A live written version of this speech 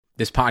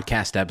This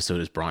podcast episode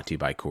is brought to you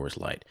by Coors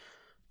Light.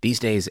 These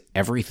days,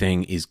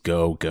 everything is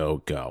go,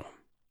 go, go.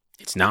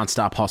 It's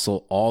nonstop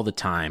hustle all the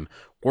time.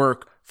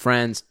 Work,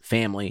 friends,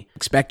 family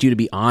expect you to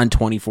be on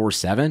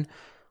 24/7.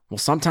 Well,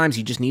 sometimes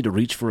you just need to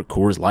reach for a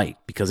Coors Light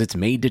because it's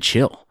made to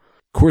chill.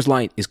 Coors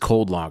Light is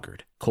cold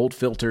lagered, cold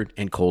filtered,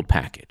 and cold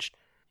packaged.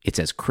 It's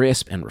as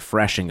crisp and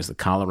refreshing as the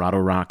Colorado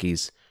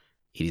Rockies.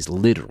 It is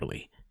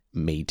literally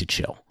made to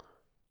chill.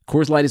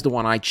 Coors Light is the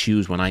one I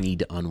choose when I need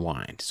to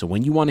unwind. So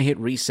when you want to hit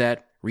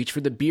reset, reach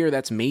for the beer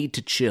that's made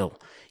to chill.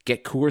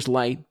 Get Coors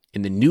Light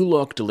in the new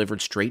look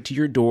delivered straight to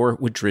your door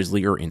with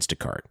Drizzly or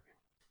Instacart.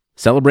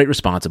 Celebrate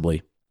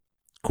responsibly.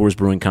 Coors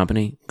Brewing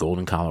Company,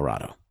 Golden,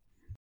 Colorado.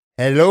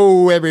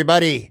 Hello,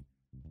 everybody.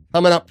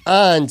 Coming up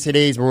on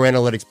today's Moran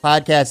Analytics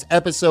podcast,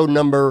 episode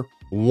number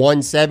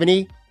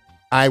 170,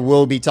 I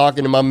will be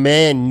talking to my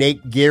man,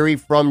 Nate Geary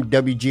from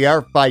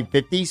WGR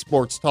 550,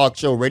 sports talk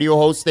show radio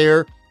host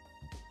there.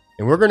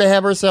 And we're going to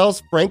have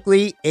ourselves,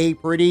 frankly, a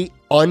pretty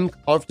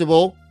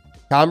uncomfortable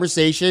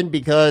conversation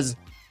because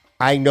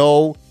I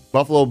know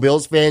Buffalo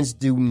Bills fans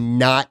do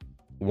not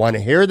want to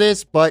hear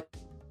this, but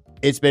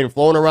it's been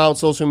flowing around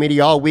social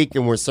media all week,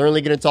 and we're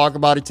certainly going to talk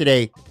about it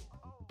today.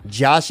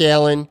 Josh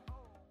Allen,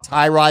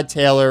 Tyrod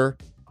Taylor,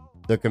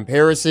 the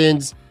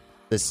comparisons,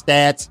 the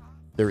stats,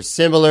 they're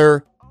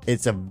similar.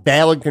 It's a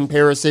valid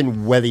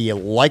comparison, whether you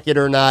like it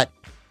or not,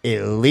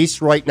 at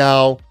least right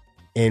now,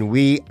 and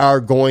we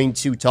are going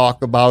to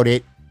talk about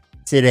it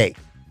today.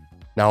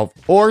 Now, of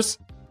course,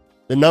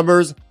 the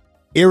numbers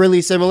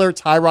eerily similar.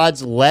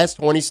 Tyrod's last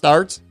 20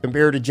 starts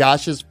compared to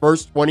Josh's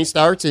first 20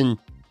 starts, and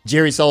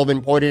Jerry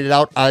Sullivan pointed it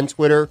out on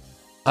Twitter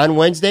on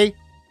Wednesday.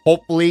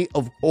 Hopefully,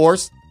 of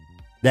course,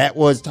 that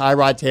was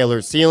Tyrod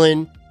Taylor's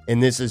ceiling,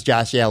 and this is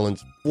Josh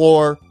Allen's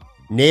floor.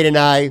 Nate and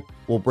I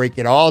will break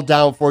it all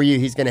down for you.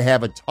 He's going to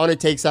have a ton of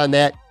takes on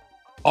that.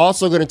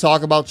 Also going to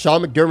talk about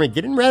Sean McDermott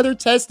getting rather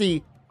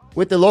testy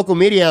with the local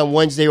media on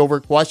Wednesday over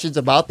questions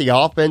about the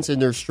offense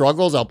and their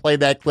struggles. I'll play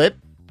that clip,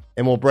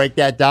 and we'll break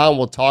that down.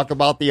 We'll talk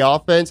about the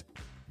offense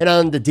and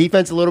on the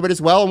defense a little bit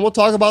as well, and we'll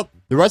talk about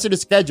the rest of the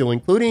schedule,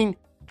 including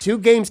two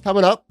games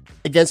coming up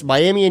against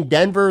Miami and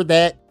Denver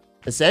that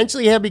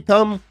essentially have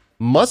become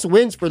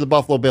must-wins for the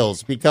Buffalo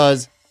Bills,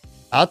 because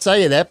I'll tell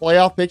you, that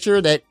playoff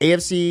picture, that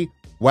AFC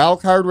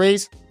wildcard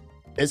race,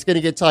 it's going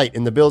to get tight,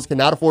 and the Bills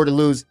cannot afford to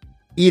lose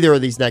either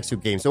of these next two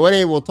games. So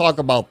anyway, we'll talk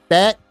about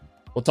that.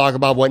 We'll talk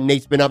about what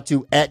Nate's been up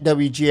to at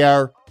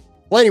WGR.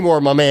 Plenty more,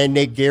 my man,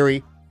 Nate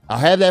Geary. I'll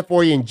have that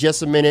for you in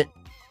just a minute.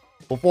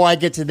 Before I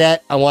get to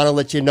that, I want to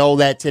let you know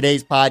that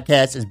today's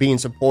podcast is being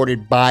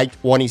supported by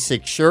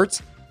 26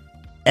 Shirts.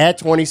 At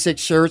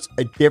 26 Shirts,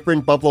 a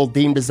different Buffalo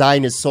theme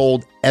design is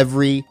sold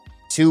every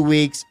 2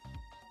 weeks.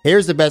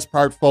 Here's the best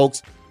part,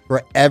 folks.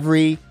 For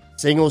every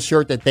single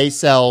shirt that they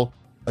sell,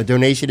 a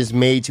donation is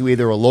made to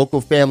either a local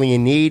family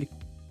in need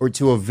or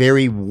to a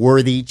very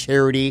worthy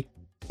charity.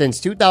 Since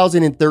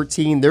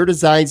 2013, their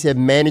designs have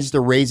managed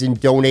to raise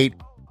and donate,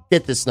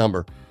 get this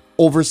number,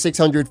 over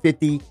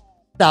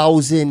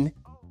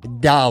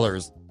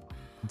 $650,000.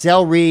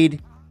 Del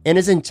Reed and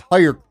his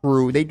entire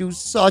crew, they do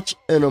such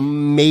an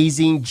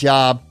amazing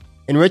job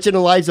enriching the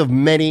lives of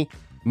many,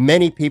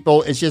 many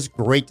people. It's just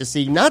great to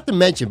see. Not to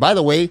mention, by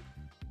the way,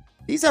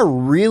 these are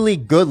really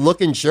good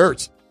looking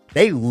shirts.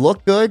 They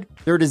look good.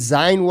 They're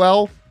designed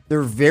well.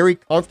 They're very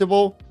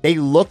comfortable. They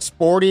look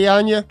sporty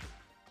on you.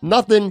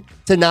 Nothing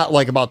to not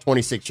like about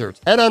 26 Shirts.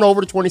 Head on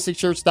over to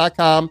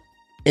 26shirts.com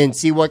and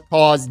see what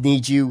cause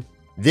needs you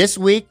this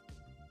week.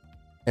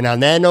 And on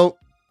that note,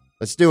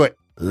 let's do it.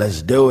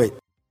 Let's do it.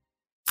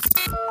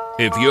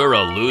 If you're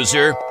a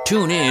loser,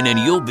 tune in and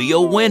you'll be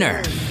a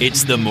winner.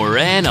 It's the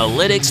Moran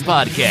Analytics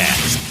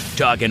Podcast.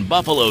 Talking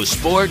Buffalo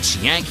sports,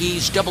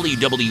 Yankees,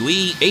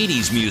 WWE,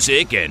 80s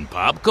music, and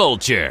pop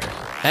culture.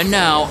 And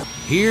now,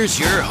 here's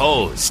your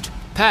host,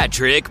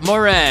 Patrick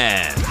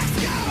Moran.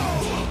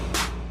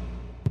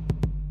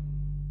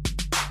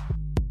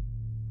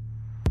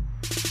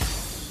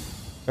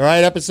 All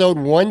right, episode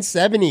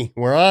 170.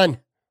 We're on.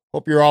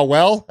 Hope you're all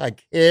well. I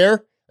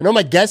care. I know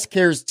my guest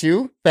cares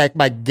too. In fact,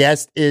 my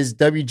guest is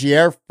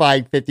WGR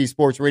 550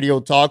 Sports Radio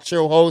talk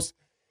show host.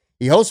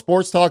 He hosts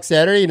Sports Talk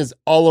Saturday and is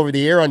all over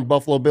the air on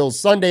Buffalo Bills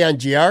Sunday on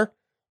GR.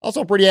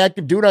 Also a pretty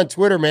active dude on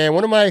Twitter, man.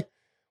 One of my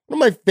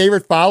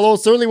favorite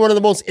follows. Certainly one of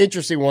the most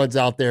interesting ones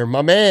out there.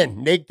 My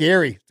man, Nate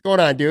Geary. What's going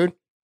on, dude?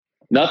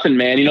 Nothing,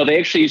 man. You know, they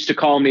actually used to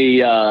call me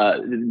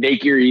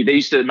Nate Geary.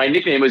 My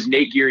nickname was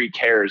Nate Geary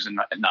Cares, and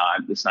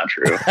that's not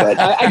true. But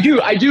I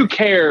do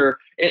care,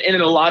 and in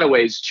a lot of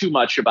ways, too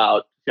much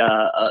about,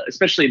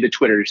 especially the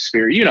Twitter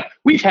sphere. You know,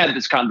 we've had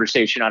this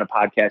conversation on a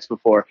podcast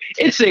before.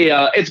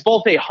 It's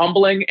both a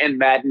humbling and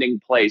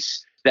maddening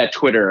place, that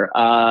Twitter,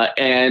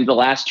 and the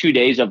last 2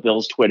 days of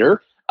Bill's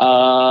Twitter,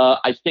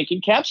 I think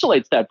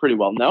encapsulates that pretty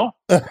well. No,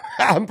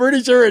 I'm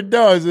pretty sure it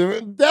does.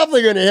 I'm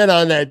definitely going to hit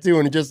on that too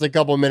in just a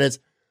couple of minutes.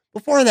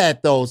 Before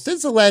that, though,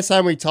 since the last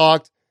time we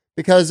talked,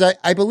 because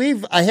I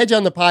believe I had you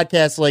on the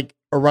podcast like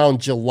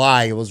around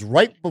July. It was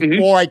right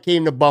before I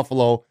came to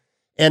Buffalo,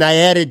 and I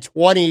added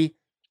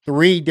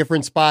 23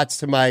 different spots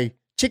to my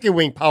chicken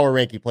wing power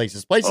ranking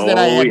places that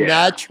I have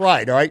not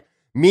tried. All right.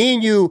 Me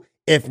and you,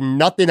 if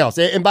nothing else.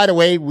 And by the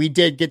way, we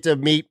did get to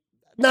meet,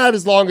 not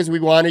as long as we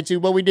wanted to,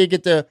 but we did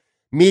get to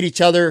meet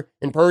each other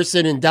in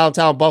person in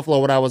downtown Buffalo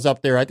when I was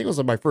up there. I think it was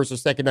on my first or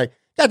second night.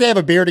 Got to have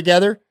a beer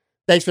together.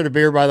 Thanks for the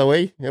beer, by the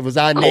way. It was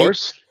on Nate. Of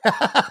course.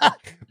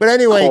 But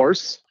anyway,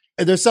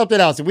 there's something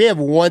else. We have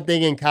one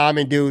thing in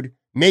common, dude.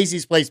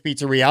 Macy's Place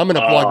Pizzeria. I'm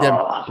going to plug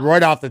them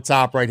right off the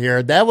top right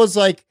here. That was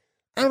like,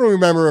 I don't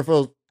remember if it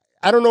was,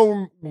 I don't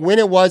know when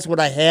it was when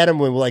I had them,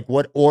 like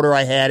what order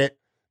I had it,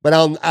 but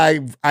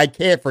I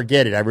can't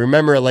forget it. I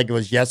remember it like it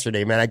was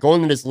yesterday, man. I go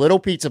into this little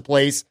pizza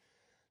place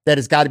that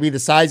has got to be the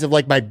size of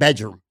like my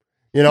bedroom,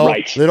 you know,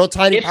 little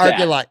tiny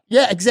parking lot.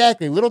 Yeah,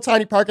 exactly. Little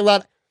tiny parking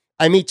lot.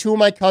 I meet two of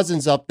my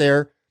cousins up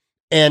there,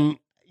 and,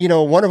 you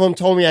know, one of them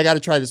told me I got to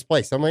try this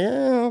place. I'm like,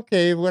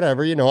 okay,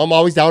 whatever. You know, I'm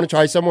always down to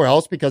try somewhere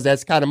else because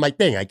that's kind of my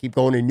thing. I keep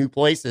going to new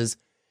places,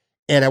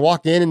 and I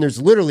walk in and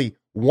there's literally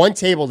one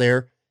table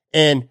there.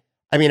 And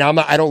I mean,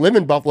 I don't live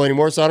in Buffalo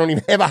anymore, so I don't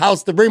even have a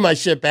house to bring my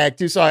shit back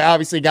to. So I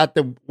obviously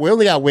we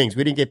only got wings.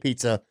 We didn't get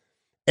pizza.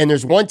 And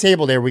there's one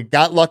table there. We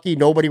got lucky.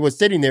 Nobody was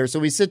sitting there. So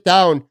we sit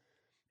down,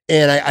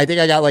 and I think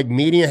I got like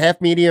medium,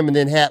 half medium, and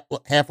then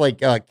half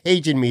like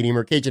Cajun medium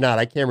or Cajun hot.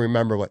 I can't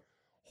remember what.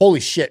 Holy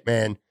shit,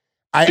 man.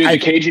 The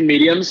Cajun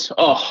mediums,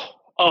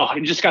 I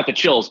just got the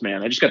chills,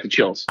 man. I just got the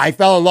chills. I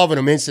fell in love with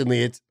them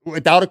instantly. It's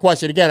without a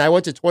question. Again, I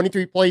went to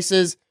 23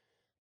 places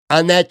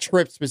on that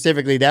trip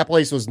specifically. That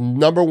place was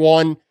number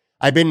one.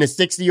 I've been to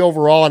 60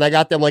 overall, and I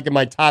got them like in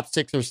my top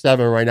 6 or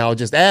 7 right now.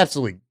 Just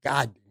absolutely,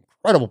 God,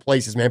 incredible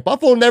places, man.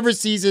 Buffalo never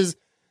ceases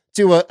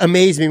to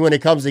amaze me when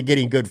it comes to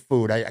getting good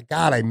food.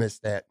 I miss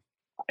that.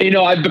 You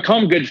know, I've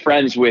become good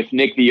friends with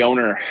Nick, the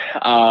owner.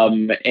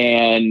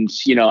 And,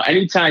 you know,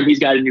 anytime he's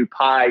got a new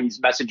pie, he's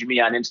messaging me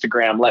on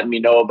Instagram, letting me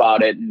know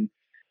about it. And,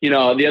 you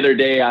know, the other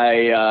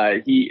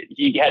day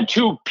he had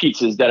 2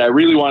 pizzas that I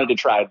really wanted to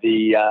try.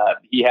 He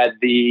had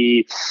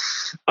the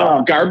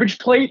garbage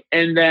plate,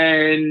 and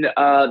then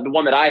the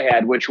one that I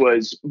had, which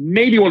was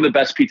maybe one of the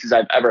best pizzas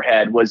I've ever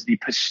had, was the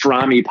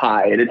pastrami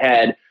pie. And it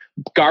had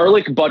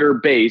garlic butter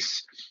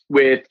base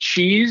with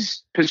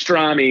cheese,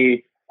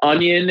 pastrami,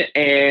 onion,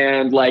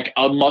 and like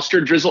a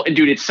mustard drizzle. And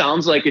dude, it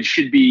sounds like it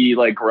should be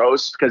like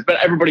gross but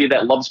everybody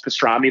that loves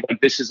pastrami,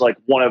 like this is like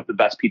one of the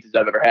best pizzas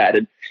I've ever had.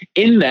 And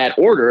in that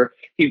order,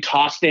 he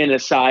tossed in a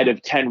side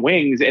of 10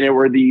 wings, and it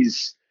were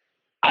these,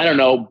 I don't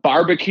know,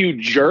 barbecue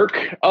jerk.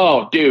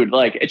 Oh, dude,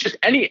 like it's just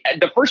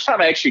the first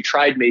time I actually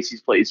tried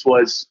Macy's Place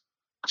was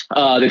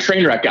the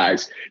Trainwreck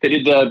guys. They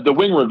did the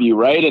wing review,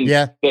 right? And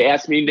they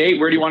asked me,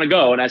 Nate, where do you want to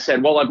go? And I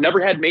said, well, I've never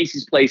had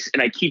Macy's Place,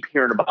 and I keep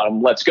hearing about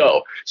them. Let's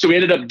go. So we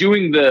ended up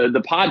doing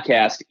the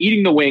podcast,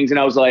 eating the wings, and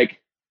I was like,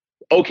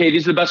 okay,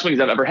 these are the best wings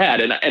I've ever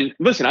had. And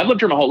listen, I've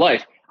lived here my whole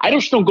life. I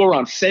just don't go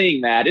around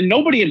saying that, and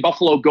nobody in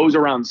Buffalo goes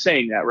around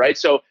saying that, right?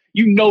 So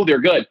you know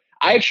they're good.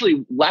 I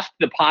actually left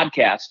the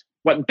podcast,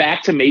 went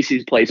back to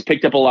Macy's Place,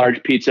 picked up a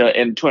large pizza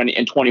and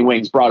 20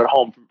 wings, brought it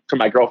home to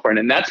my girlfriend.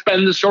 And that's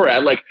been the story.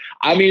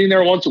 I'm eating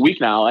there once a week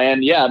now.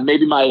 And yeah,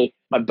 maybe my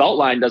belt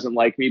line doesn't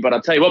like me, but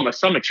I'll tell you what, my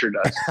stomach sure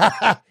does.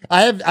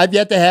 I've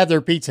yet to have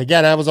their pizza.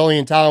 Again, I was only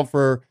in town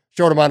for a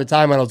short amount of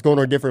time, and I was going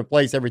to a different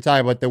place every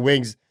time, but the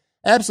wings,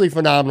 absolutely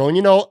phenomenal. And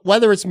you know,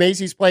 whether it's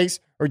Macy's Place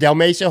or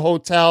Dalmatia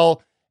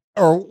Hotel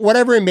or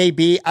whatever it may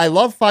be, I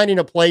love finding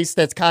a place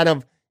that's kind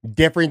of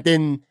different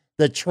than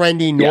the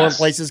trendy norm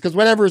places. Because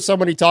whenever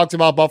somebody talks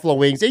about Buffalo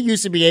wings, it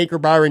used to be Anchor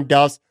Bar and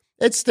Duff's.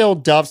 It's still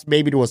Duff's,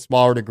 maybe to a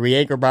smaller degree.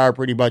 Anchor Bar,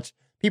 pretty much,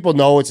 people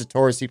know it's a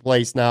touristy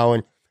place now,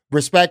 and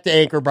respect to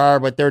Anchor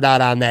Bar, but they're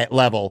not on that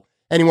level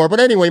anymore.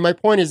 But anyway, my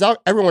point is,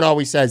 everyone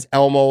always says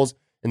Elmo's,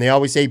 and they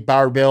always say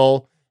Bar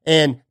Bill.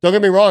 And don't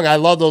get me wrong, I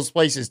love those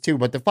places too.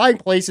 But to find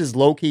places,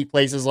 low-key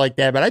places like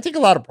that, but I take a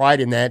lot of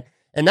pride in that.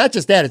 And not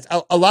just that, it's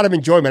a lot of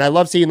enjoyment. I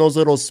love seeing those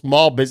little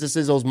small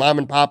businesses, those mom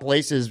and pop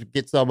places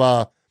get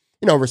some,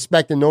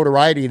 respect and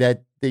notoriety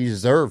that they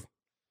deserve.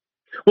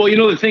 Well, you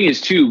know, the thing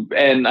is too,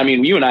 and I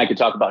mean, you and I could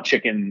talk about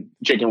chicken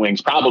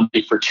wings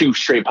probably for 2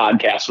 straight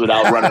podcasts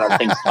without running out of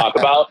things to talk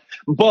about.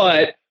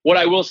 But what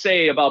I will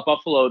say about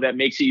Buffalo that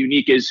makes it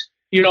unique is,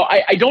 you know,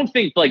 I don't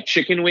think like good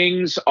chicken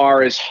wings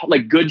are as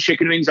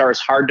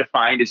hard to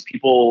find as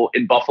people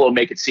in Buffalo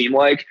make it seem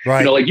like. Right.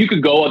 You know, like you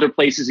could go other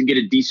places and get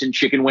a decent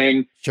chicken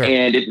wing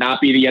and it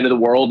not be the end of the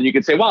world. And you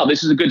could say, wow,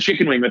 this is a good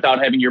chicken wing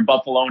without having your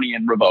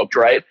Buffalonian revoked,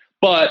 right?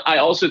 But I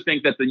also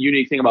think that the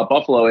unique thing about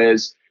Buffalo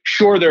is,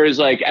 sure, there is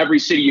like every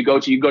city you go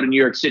to New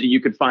York City,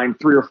 you could find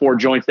 3 or 4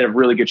 joints that have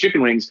really good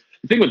chicken wings.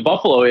 The thing with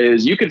Buffalo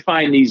is you could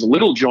find these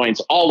little joints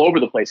all over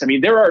the place. I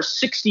mean, there are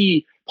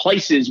 60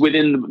 places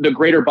within the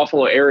greater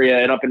Buffalo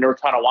area and up in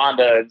North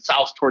Tonawanda and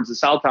south towards the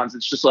South Towns.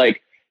 It's just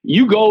like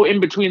you go in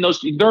between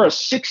those. There are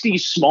 60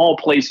 small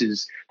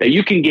places that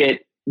you can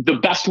get the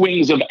best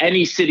wings of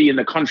any city in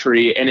the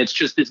country. And it's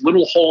just this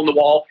little hole in the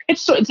wall.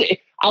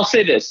 I'll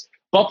say this.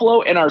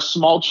 Buffalo and our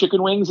small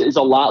chicken wings is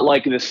a lot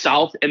like the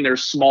South and their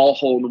small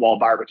hole in the wall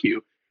barbecue.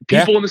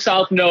 People in the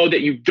South know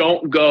that you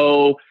don't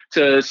go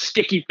to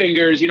Sticky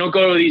Fingers. You don't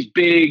go to these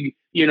big,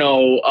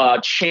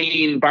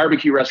 chain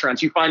barbecue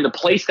restaurants. You find the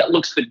place that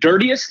looks the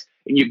dirtiest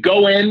and you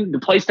go in. The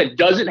place that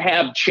doesn't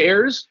have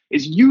chairs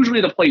is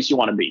usually the place you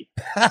want to be.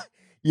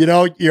 You're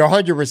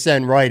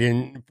 100% right.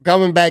 And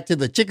coming back to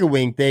the chicken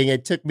wing thing,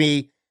 it took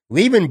me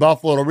leaving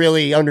Buffalo to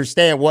really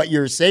understand what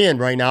you're saying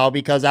right now,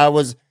 because I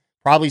was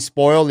probably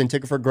spoiled and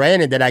took it for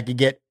granted that I could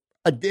get,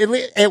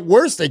 at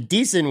worst, a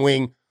decent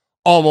wing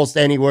almost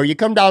anywhere. You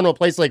come down to a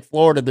place like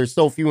Florida, there's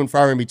so few and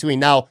far in between.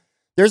 Now,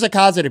 there's a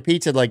Casa de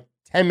Pizza like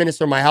 10 minutes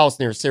from my house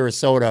near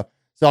Sarasota,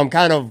 so I'm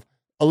kind of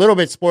a little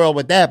bit spoiled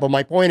with that. But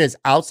my point is,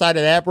 outside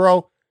of that,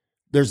 bro,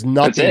 there's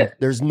nothing.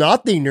 There's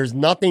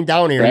nothing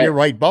down here. Right. You're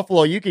right.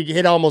 Buffalo, you could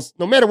hit almost,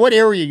 no matter what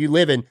area you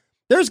live in,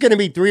 there's going to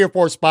be 3 or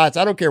 4 spots.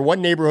 I don't care what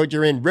neighborhood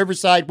you're in,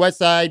 Riverside, West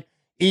Side,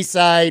 East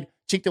Side,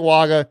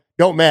 Cheektowaga,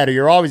 don't matter.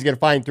 You're always going to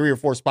find 3 or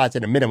 4 spots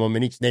at a minimum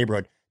in each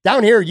neighborhood.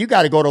 Down here, you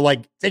got to go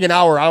to take an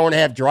hour and a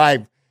half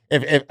drive,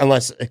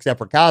 except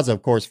for Casa,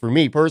 of course, for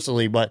me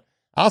personally. But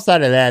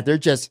outside of that, they're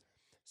just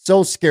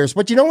so scarce.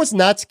 But you know what's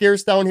not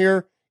scarce down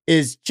here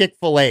is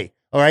Chick-fil-A,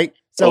 all right?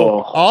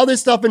 So all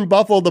this stuff in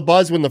Buffalo, the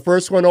buzz when the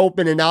first one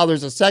opened and now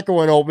there's a second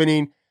one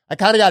opening, I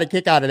kind of got a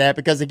kick out of that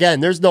because,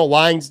 again, there's no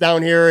lines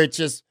down here.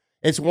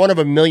 It's one of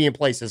a million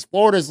places.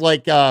 Florida's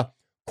like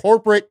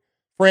corporate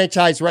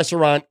franchise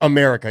restaurant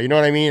America. You know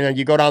what I mean? And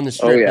you go down the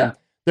strip and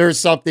there's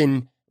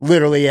something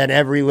literally at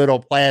every little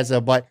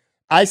plaza. But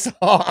I saw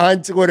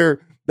on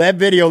Twitter that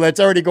video that's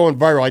already going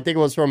viral. I think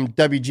it was from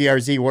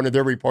WGRZ, one of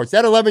their reports.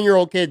 That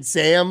 11-year-old kid,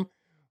 Sam,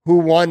 who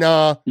won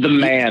the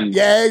man.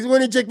 He's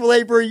winning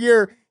Chick-fil-A for a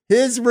year.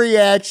 His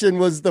reaction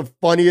was the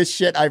funniest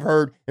shit I've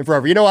heard in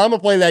forever. You know what? I'm going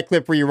to play that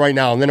clip for you right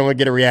now, and then I'm going to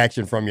get a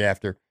reaction from you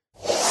after.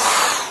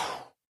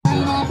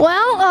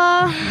 Well,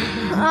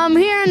 I'm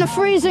here in the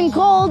freezing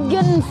cold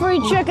getting free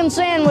chicken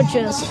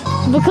sandwiches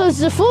because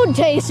the food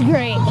tastes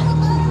great.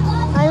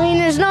 I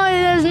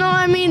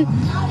mean,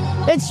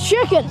 it's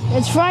chicken.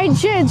 It's fried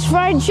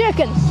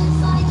chicken.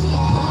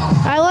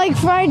 I like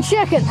fried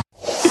chicken.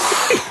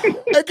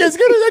 That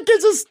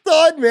kid's a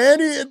stud, man.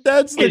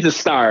 Kid's a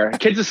star.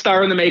 Kid's a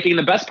star in the making.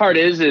 The best part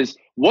is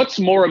what's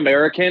more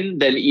American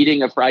than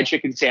eating a fried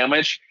chicken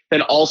sandwich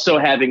than also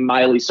having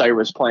Miley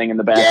Cyrus playing in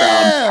the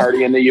background,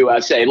 Party in the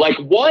USA. Like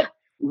what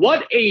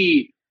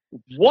a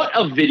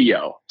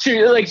video.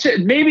 So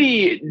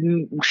maybe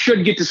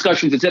should get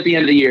discussions. It's at the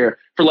end of the year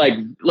for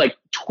like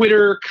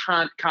Twitter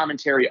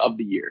commentary of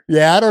the year.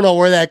 Yeah, I don't know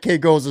where that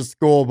kid goes to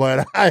school,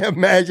 but I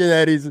imagine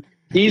that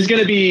he's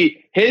going to be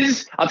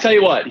I'll tell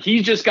you what,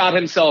 he just got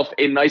himself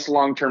a nice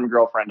long-term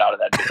girlfriend out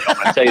of that video. I'm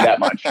going to tell you that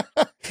much.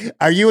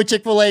 Are you a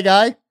Chick-fil-A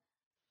guy?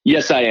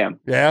 Yes, I am.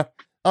 Yeah,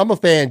 I'm a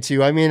fan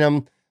too. I mean,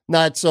 I'm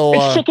not so.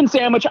 It's chicken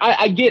sandwich.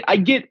 I get.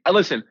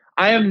 Listen,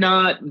 I am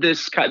not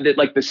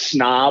like the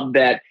snob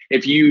that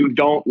if you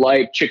don't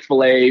like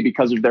Chick-fil-A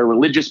because of their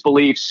religious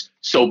beliefs,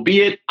 so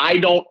be it. I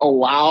don't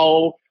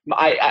allow.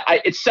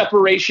 It's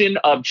separation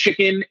of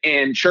chicken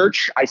and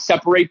church. I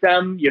separate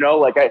them.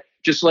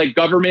 Just like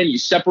government, you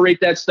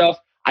separate that stuff.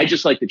 I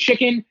just like the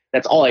chicken.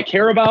 That's all I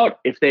care about.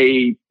 If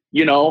they,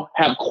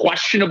 have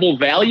questionable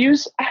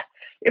values,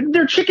 if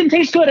their chicken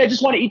tastes good, I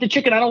just want to eat the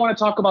chicken. I don't want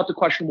to talk about the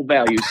questionable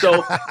values.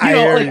 So,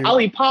 I'll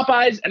eat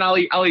Popeyes and I'll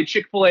eat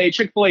Chick-fil-A.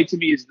 Chick-fil-A to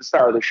me is the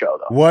star of the show,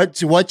 though.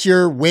 What's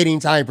your waiting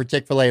time for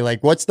Chick-fil-A?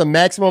 Like, what's the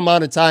maximum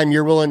amount of time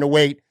you're willing to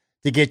wait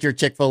to get your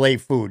Chick-fil-A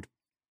food?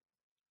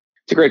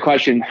 It's a great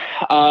question.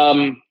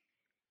 I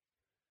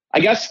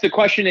guess the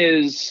question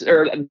is,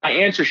 or my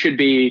answer should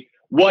be,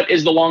 what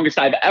is the longest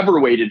I've ever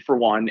waited for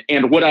one,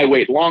 and would I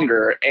wait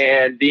longer?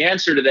 And the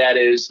answer to that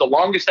is the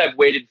longest I've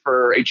waited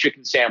for a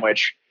chicken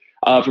sandwich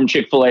from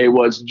Chick-fil-A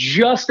was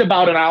just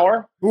about an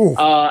hour.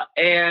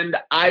 And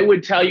I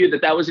would tell you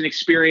that was an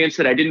experience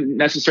that I didn't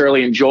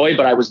necessarily enjoy,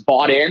 but I was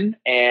bought in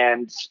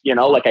and,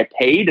 I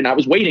paid and I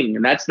was waiting,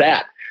 and that's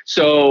that.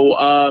 So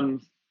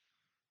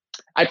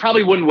I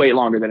probably wouldn't wait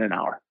longer than an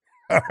hour.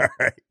 All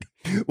right.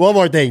 One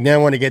more thing. Then I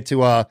want to get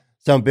to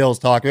some Bills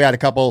talk. We had a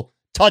couple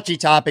touchy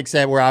topics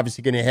that we're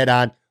obviously going to hit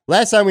on.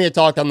 Last time we had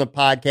talked on the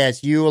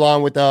podcast, you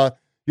along with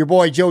your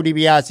boy Joe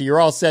DiBiase, you're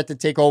all set to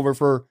take over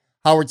for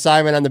Howard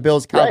Simon on the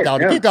Bills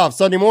Countdown to Kickoff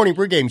Sunday morning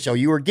pregame show.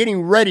 You were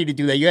getting ready to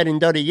do that. You hadn't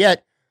done it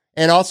yet.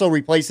 And also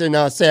replacing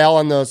Sal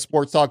on the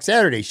Sports Talk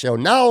Saturday show.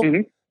 Now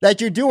that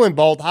you're doing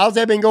both, how's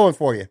that been going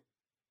for you?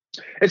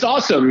 It's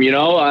awesome.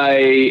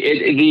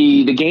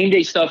 The game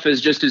day stuff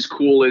is just as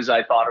cool as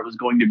I thought it was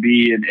going to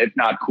be, and if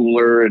not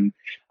cooler. And,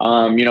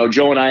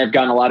 Joe and I have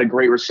gotten a lot of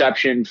great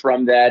reception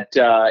from that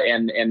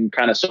and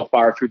kind of so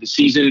far through the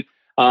season.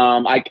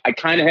 I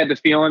kind of had the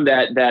feeling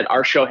that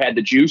our show had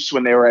the juice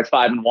when they were at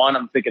 5-1.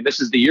 I'm thinking this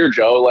is the year,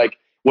 Joe. Like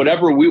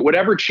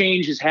whatever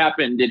change has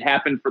happened, it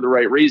happened for the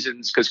right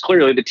reasons, because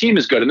clearly the team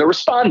is good and they're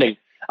responding.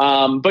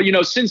 But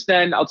since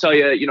then, I'll tell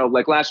you,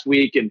 like last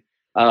week and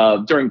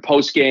during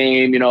post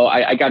game,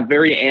 I got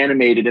very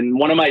animated. And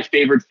one of my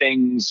favorite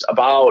things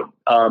about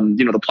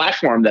the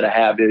platform that I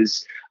have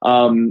is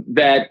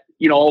that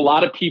a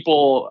lot of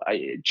people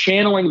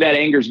channeling that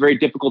anger is very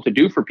difficult to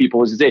do for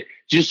people. Is they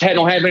just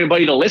don't have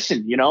anybody to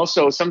listen.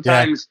 So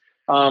sometimes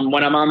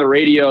when I'm on the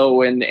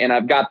radio and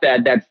I've got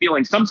that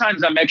feeling.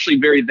 Sometimes I'm actually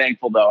very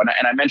thankful, though, and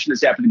I mentioned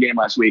this after the game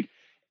last week.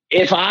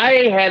 If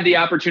I had the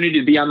opportunity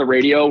to be on the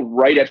radio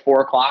right at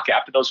 4 o'clock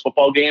after those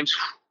football games,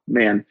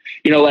 man,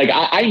 like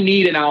I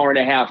need an hour and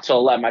a half to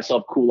let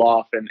myself cool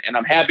off. And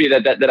I'm happy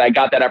that I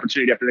got that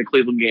opportunity after the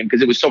Cleveland game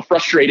because it was so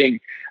frustrating.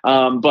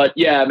 But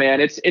yeah, man,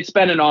 it's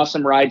been an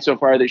awesome ride so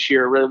far this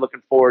year. Really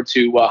looking forward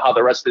to how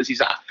the rest of the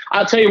season.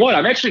 I'll tell you what,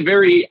 I'm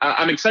actually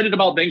I'm excited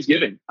about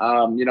Thanksgiving.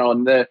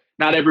 And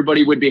not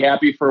everybody would be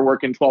happy for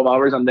working 12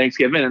 hours on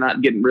Thanksgiving and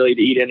not getting really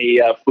to eat any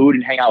food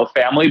and hang out with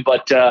family.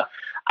 But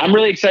I'm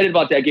really excited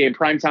about that game.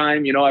 Prime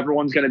time,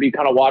 everyone's going to be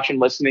kind of watching,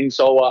 listening.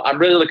 So I'm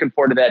really looking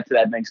forward to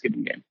that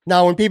Thanksgiving game.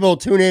 Now, when people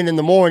tune in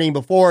the morning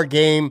before a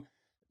game,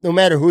 no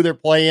matter who they're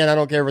playing, I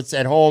don't care if it's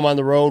at home, on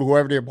the road,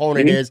 whoever the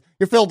opponent is,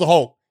 you're filled with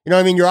hope. You know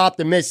what I mean? You're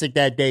optimistic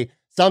that day.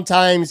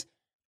 Sometimes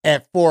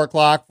at 4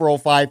 o'clock,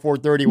 4:05,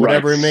 4:30,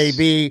 whatever it may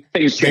be,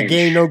 the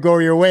game don't go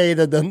your way.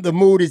 The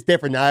mood is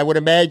different. Now, I would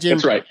imagine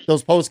that's right.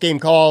 Those post-game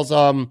calls,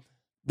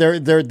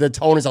 the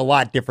tone is a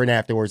lot different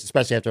afterwards,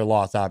 especially after a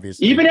loss,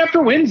 obviously. Even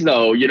after wins,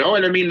 though,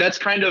 and I mean, that's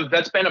been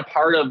a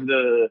part of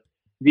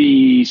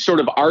the sort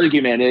of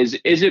argument is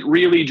it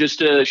really just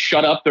to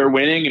shut up they're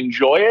winning,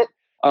 enjoy it?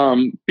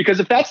 Because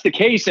if that's the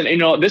case, and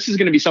this is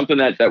going to be something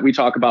that we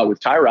talk about with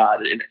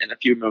Tyrod in a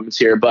few moments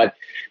here, but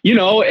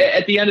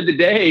at the end of the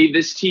day,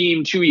 this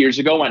team 2 years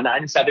ago went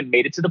 9-7,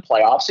 made it to the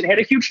playoffs, and had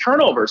a huge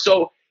turnover.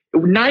 So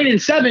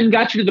 9-7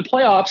 got you to the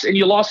playoffs, and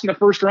you lost in the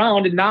first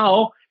round, and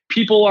now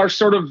people are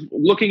sort of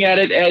looking at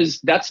it as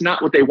that's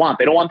not what they want.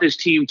 They don't want this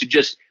team to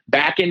just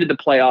back into the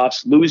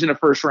playoffs, lose in a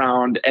first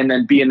round, and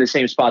then be in the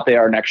same spot they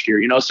are next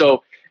year.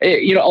 So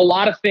a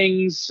lot of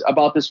things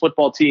about this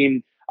football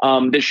team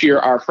this year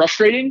are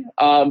frustrating,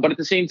 but at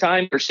the same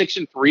time, they're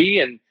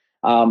 6-3, and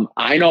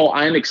I know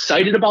I'm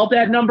excited about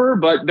that number,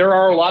 but there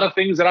are a lot of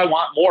things that I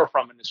want more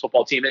from in this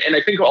football team. And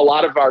I think a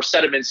lot of our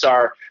sentiments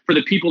are for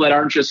the people that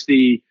aren't just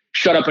the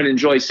shut up and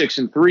enjoy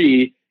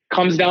 6-3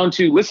 comes down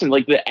to, listen,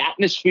 like the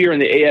atmosphere in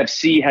the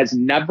AFC has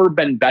never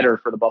been better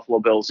for the Buffalo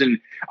Bills. And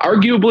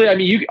arguably, I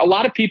mean, a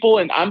lot of people,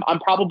 and I'm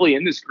probably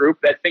in this group,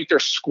 that think they're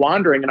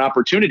squandering an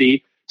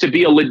opportunity to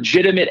be a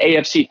legitimate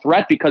AFC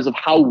threat because of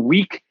how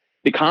weak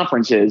the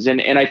conference is.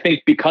 And I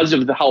think because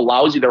of how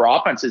lousy their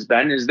offense has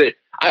been, is that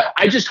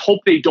I just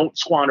hope they don't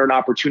squander an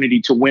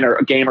opportunity to win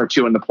a game or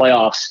two in the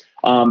playoffs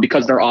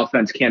because their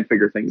offense can't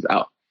figure things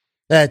out.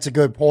 That's a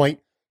good point.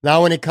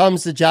 Now, when it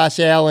comes to Josh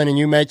Allen, and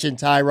you mentioned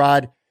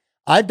Tyrod,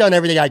 I've done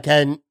everything I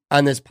can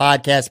on this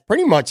podcast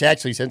pretty much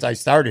actually since I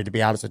started, to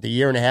be honest with you, a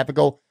year and a half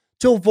ago,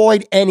 to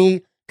avoid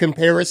any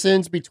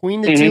comparisons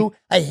between the two.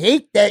 I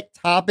hate that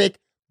topic,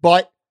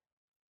 but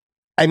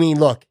I mean,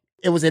 look,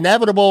 it was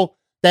inevitable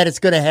that it's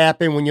going to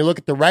happen. When you look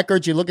at the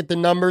records, you look at the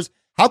numbers,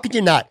 how could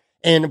you not?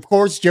 And of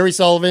course, Jerry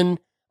Sullivan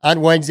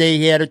on Wednesday,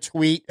 he had a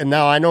tweet. And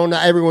now I know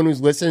not everyone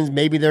who's listening,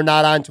 maybe they're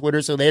not on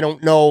Twitter, so they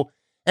don't know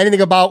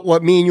anything about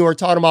what me and you are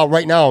talking about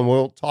right now. And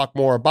we'll talk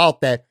more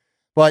about that.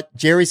 But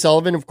Jerry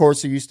Sullivan, of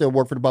course, who used to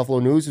work for the Buffalo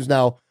News, who's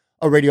now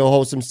a radio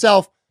host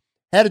himself,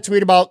 had a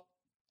tweet about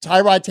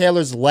Tyrod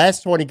Taylor's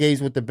last 20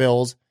 games with the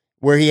Bills,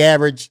 where he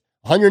averaged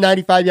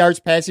 195 yards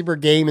passing per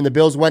game, and the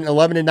Bills went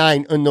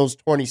 11-9 in those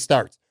 20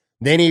 starts.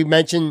 Then he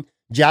mentioned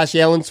Josh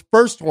Allen's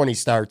first 20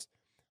 starts,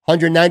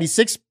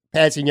 196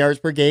 passing yards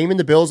per game, and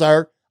the Bills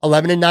are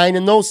 11-9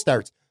 in those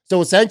starts.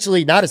 So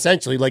essentially, not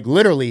essentially, like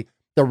literally,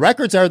 the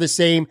records are the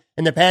same,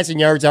 and the passing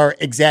yards are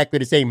exactly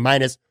the same,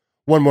 minus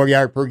one more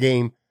yard per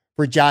game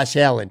for Josh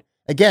Allen.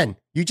 Again,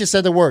 you just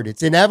said the word.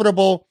 It's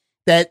inevitable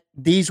that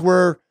these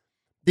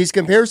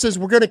comparisons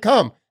were going to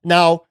come.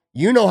 Now,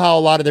 you know how a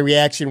lot of the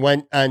reaction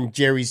went on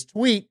Jerry's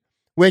tweet,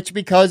 which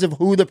because of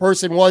who the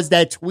person was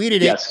that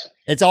tweeted it,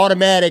 it's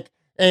automatic.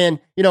 And,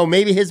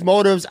 maybe his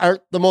motives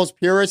aren't the most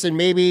purest,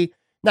 and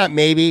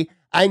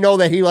I know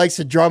that he likes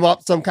to drum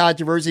up some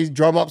controversies,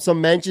 drum up some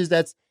mentions.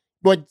 That's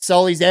what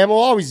Sully's ammo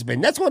always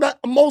been. That's what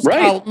most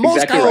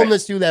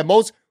columnists do that.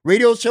 Most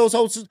radio shows,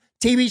 hosts,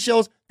 TV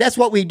shows, that's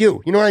what we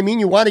do. You know what I mean?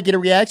 You want to get a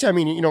reaction. I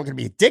mean, you're not going to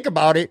be a dick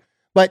about it,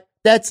 but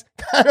that's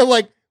kind of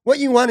like what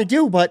you want to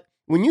do. But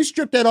when you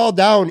strip that all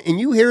down and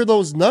you hear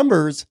those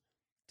numbers,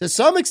 to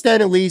some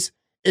extent at least,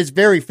 it's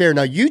very fair.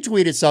 Now, you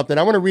tweeted something.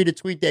 I want to read a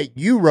tweet that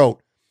you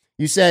wrote.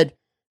 You said,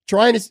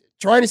 trying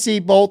to see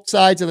both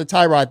sides of the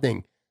Tyrod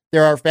thing.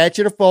 There are a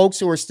faction of folks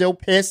who are still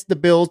pissed the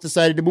Bills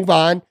decided to move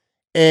on,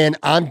 and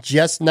I'm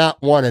just not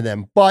one of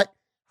them. But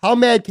how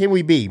mad can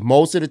we be?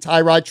 Most of the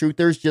Tyrod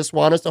truthers just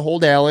want us to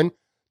hold Allen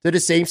to the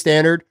same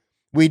standard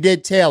we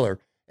did Taylor.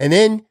 And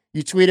then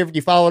you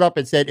followed up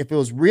and said, if it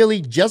was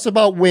really just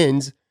about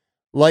wins,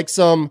 like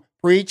some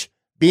preach,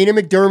 Beane and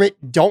McDermott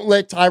don't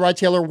let Tyrod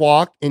Taylor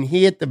walk, and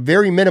he at the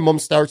very minimum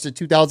starts the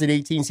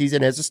 2018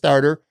 season as a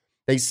starter.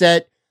 They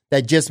said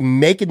that just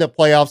making the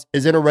playoffs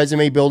isn't a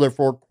resume builder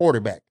for a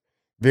quarterback.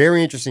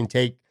 Very interesting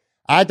take.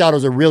 I thought it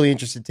was a really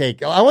interesting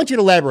take. I want you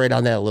to elaborate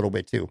on that a little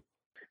bit too.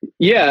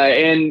 Yeah.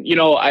 And,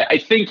 I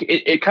think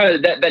it kind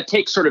of, that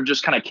take sort of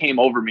just kind of came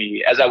over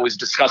me as I was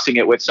discussing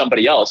it with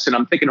somebody else. And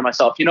I'm thinking to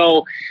myself,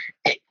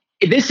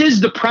 this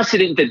is the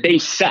precedent that they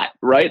set,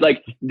 right?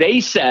 Like they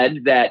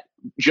said that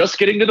just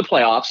getting to the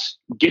playoffs,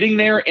 getting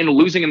there and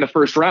losing in the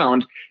first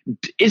round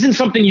isn't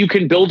something you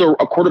can build a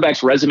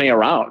quarterback's resume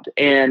around.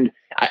 And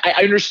I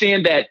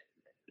understand that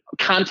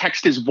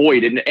context is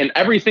void, and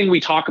everything we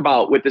talk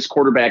about with this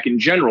quarterback in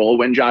general,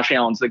 when Josh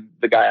Allen's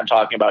the guy I'm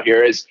talking about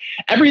here, is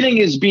everything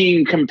is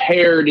being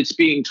compared. It's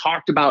being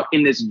talked about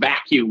in this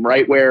vacuum,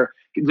 right? Where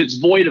it's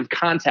void of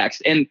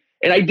context. And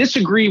I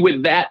disagree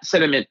with that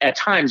sentiment at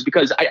times,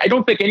 because I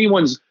don't think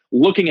anyone's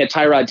looking at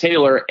Tyrod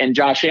Taylor and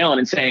Josh Allen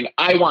and saying,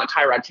 I want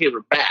Tyrod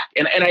Taylor back.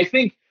 And I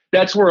think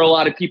that's where a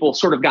lot of people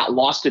sort of got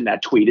lost in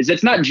that tweet, is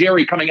it's not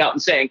Jerry coming out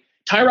and saying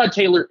Tyrod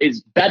Taylor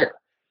is better.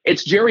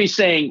 It's Jerry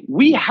saying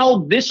we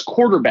held this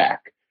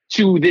quarterback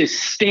to this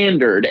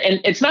standard.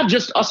 And it's not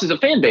just us as a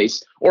fan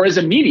base or as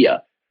a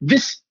media.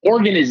 This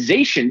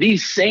organization,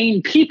 these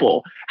same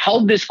people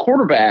held this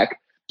quarterback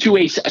to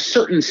a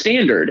certain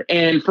standard.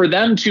 And for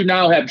them to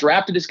now have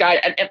drafted this guy,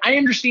 and I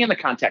understand the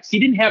context. He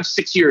didn't have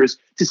 6 years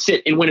to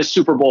sit and win a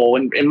Super Bowl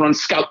and run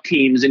scout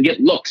teams and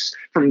get looks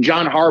from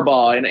John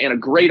Harbaugh and a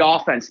great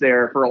offense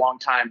there for a long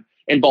time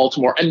in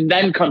Baltimore, and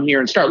then come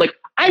here and start. Like,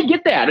 I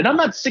get that. And I'm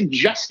not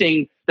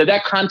suggesting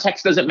that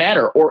context doesn't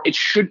matter or it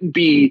shouldn't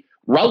be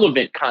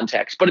relevant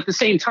context. But at the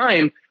same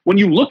time, when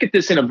you look at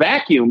this in a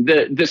vacuum,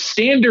 the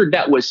standard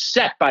that was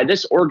set by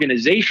this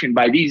organization,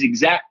 by these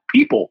exact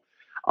people,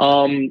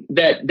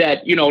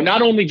 that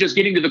not only just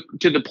getting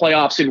to the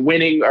playoffs and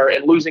winning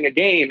and losing a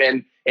game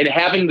and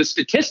having the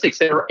statistics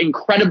that are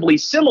incredibly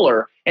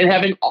similar, and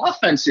having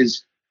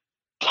offenses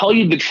tell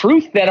you the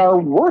truth that are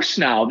worse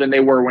now than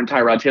they were when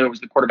Tyrod Taylor was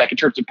the quarterback in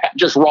terms of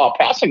just raw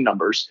passing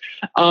numbers.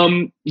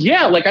 I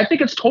think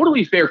it's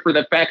totally fair for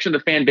the faction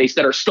of the fan base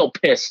that are still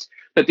pissed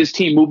that this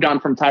team moved on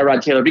from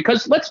Tyrod Taylor,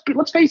 because let's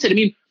face it. I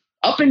mean,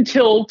 up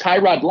until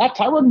Tyrod left,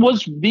 Tyrod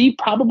was the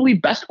probably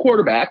best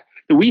quarterback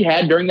that we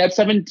had during that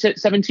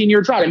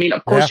 17-year drought. I mean,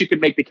 of course, you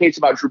could make the case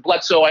about Drew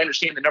Bledsoe. I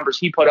understand the numbers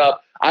he put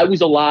up. I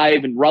was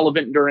alive and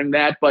relevant during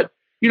that. But,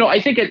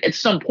 I think at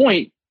some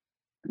point,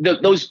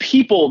 those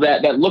people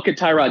that look at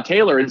Tyrod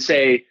Taylor and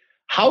say,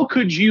 how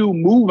could you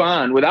move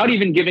on without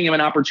even giving him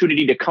an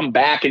opportunity to come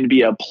back and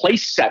be a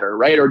place setter,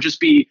 right? Or just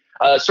be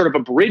sort of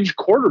a bridge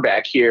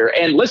quarterback here.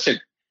 And listen,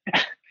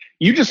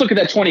 you just look at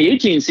that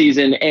 2018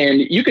 season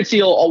and you could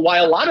see why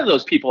a lot of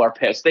those people are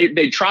pissed.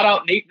 They trot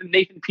out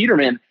Nathan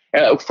Peterman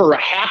for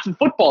half of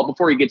football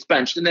before he gets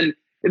benched. And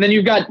then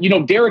you've got,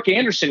 Derek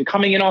Anderson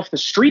coming in off the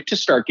street to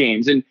start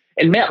games, and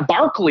Matt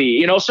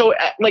Barkley, so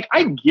like,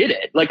 I get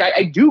it. Like,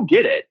 I do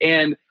get it.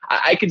 And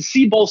I can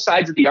see both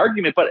sides of the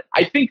argument, but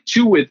I think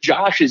too, with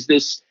Josh it's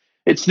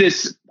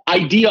this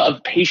idea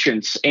of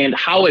patience and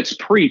how it's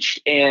preached.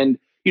 And,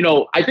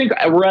 I think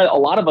a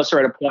lot of us are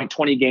at a point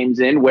 20 games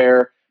in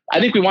where I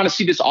think we want to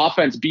see this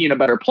offense be in a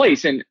better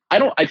place. And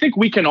I think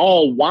we can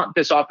all want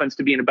this offense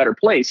to be in a better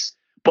place,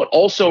 but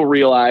also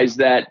realize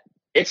that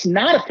it's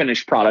not a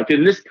finished product.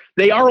 And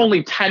they are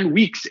only 10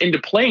 weeks into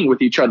playing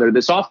with each other,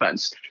 this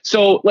offense.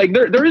 So like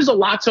there is a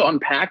lot to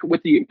unpack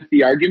with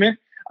the argument.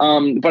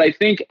 But I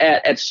think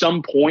at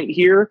some point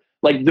here,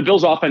 like, the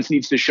Bills offense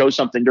needs to show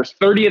something. They're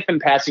 30th in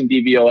passing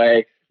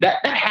DVOA.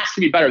 That has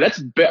to be better.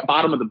 That's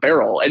bottom of the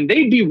barrel. And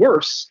they'd be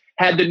worse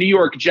had the New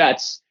York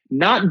Jets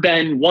not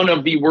been one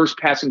of the worst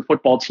passing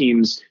football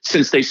teams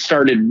since they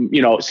started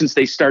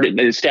and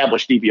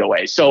established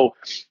DVOA. So,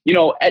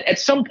 at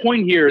some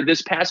point here,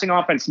 this passing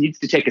offense needs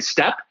to take a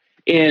step.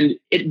 And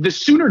the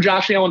sooner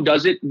Josh Allen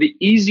does it, the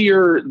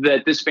easier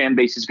that this fan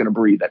base is going to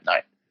breathe at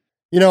night.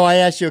 I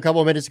asked you a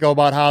couple of minutes ago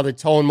about how the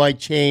tone might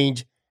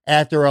change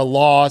after a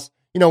loss,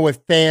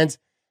 with fans.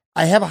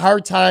 I have a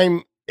hard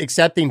time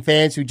accepting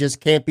fans who just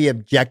can't be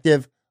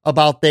objective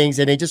about things,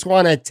 and they just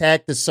want to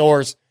attack the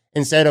source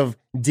instead of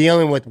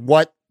dealing with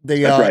what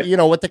the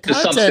what the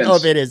content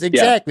of it is.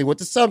 Exactly. What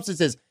the substance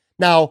is.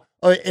 Now,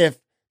 if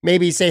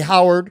maybe say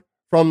Howard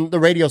from the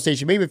radio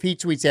station, maybe if he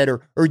tweets that,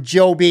 or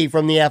Joe B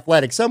from The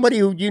Athletic, somebody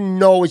who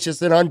is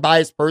just an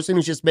unbiased person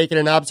who's just making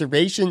an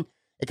observation,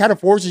 it kind of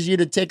forces you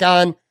to take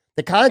on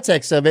the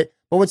context of it.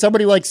 But when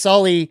somebody like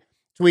Sully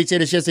tweets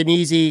it, it's just an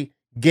easy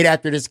get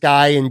after this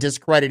guy and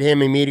discredit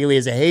him immediately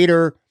as a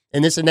hater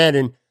and this and that.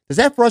 And does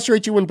that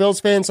frustrate you when Bills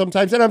fans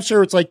sometimes? And I'm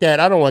sure it's like that.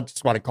 I don't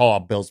just want to call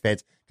out Bills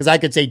fans, because I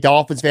could say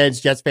Dolphins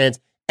fans, Jets fans,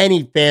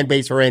 any fan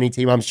base for any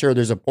team. I'm sure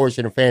there's a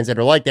portion of fans that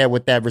are like that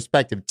with that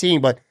respective team.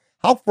 But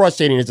how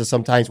frustrating is it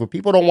sometimes when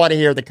people don't want to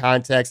hear the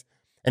context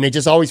and they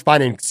just always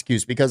find an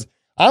excuse? Because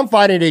I'm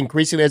finding it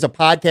increasingly as a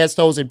podcast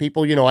host, and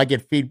people, I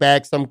get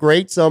feedback, some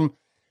great, some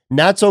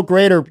not so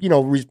great, or,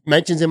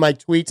 mentions in my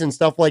tweets and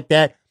stuff like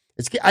that.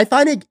 I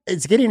find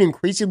it's getting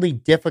increasingly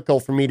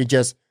difficult for me to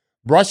just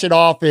brush it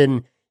off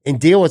and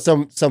deal with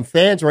some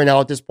fans right now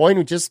at this point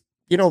who just,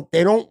 they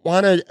don't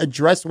want to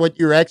address what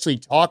you're actually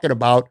talking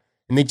about,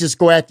 and they just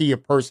go after you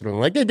personally,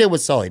 like they did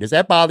with Sully. Does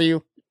that bother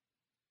you?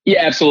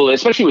 Yeah, absolutely.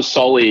 Especially with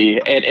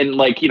Sully and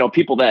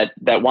people that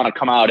want to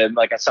come out, and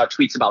I saw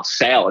tweets about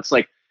Sale. It's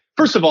like,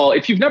 first of all,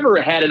 if you've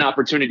never had an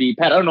opportunity,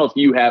 Pat, I don't know if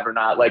you have or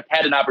not,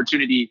 had an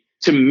opportunity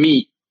to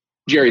meet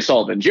Jerry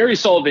Sullivan. Jerry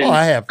Sullivan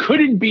I have.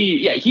 couldn't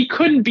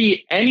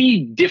be any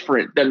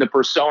different than the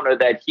persona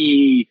that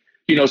he,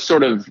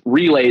 sort of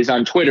relays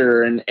on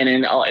Twitter and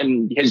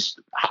in his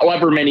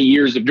however many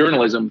years of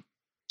journalism.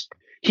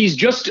 He's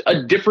just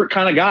a different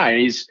kind of guy.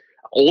 He's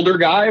older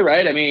guy,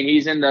 right? I mean,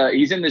 he's in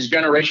this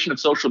generation of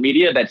social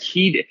media that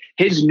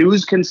his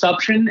news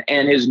consumption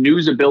and his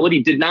news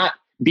ability did not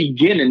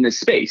begin in this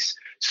space.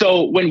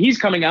 So when he's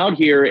coming out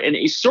here and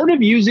he's sort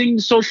of using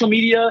social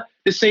media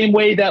the same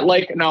way that,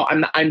 like, now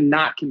I'm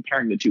not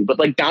comparing the two, but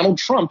like Donald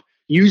Trump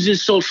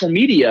uses social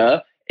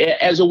media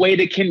as a way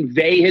to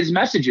convey his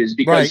messages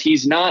because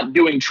he's not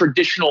doing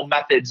traditional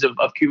methods of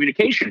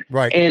communication.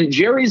 Right. And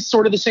Jerry's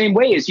sort of the same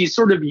way, is he's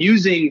sort of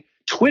using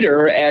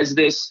Twitter as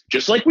this,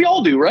 just like we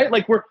all do, right?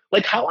 Like we're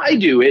like how I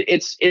do it.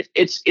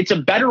 It's a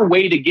better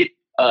way to get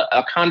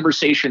a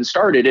conversation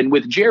started. And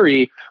with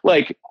Jerry,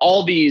 like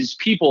all these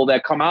people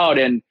that come out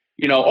and,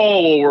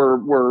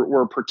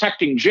 we're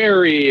protecting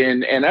Jerry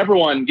and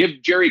everyone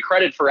give Jerry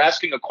credit for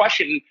asking a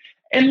question.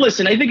 And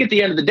listen, I think at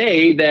the end of the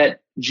day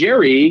that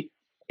Jerry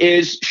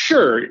is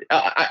sure.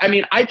 I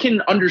mean, I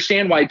can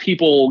understand why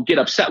people get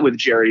upset with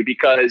Jerry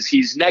because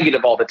he's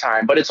negative all the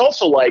time, but it's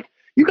also like,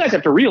 you guys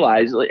have to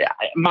realize, like,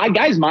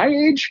 my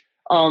age,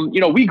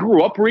 we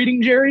grew up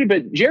reading Jerry,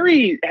 but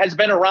Jerry has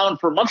been around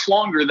for much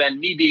longer than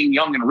me being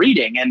young and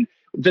reading. And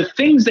the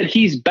things that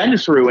he's been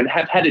through and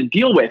have had to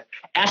deal with,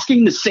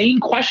 asking the same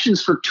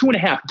questions for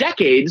 2.5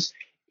 decades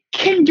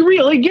can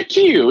really get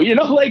to you.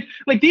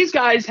 Like these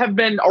guys have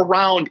been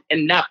around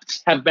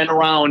inept, have been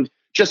around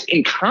just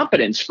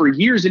incompetence for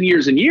years and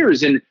years and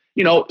years. And,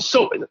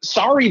 so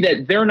sorry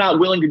that they're not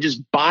willing to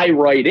just buy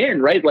right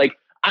in, right? Like,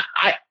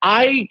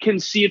 I can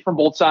see it from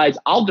both sides.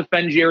 I'll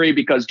defend Jerry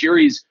because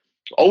Jerry's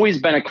always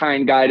been a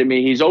kind guy to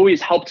me. He's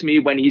always helped me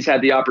when he's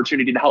had the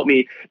opportunity to help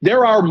me.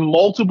 There are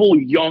multiple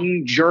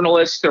young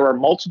journalists. There are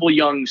multiple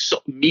young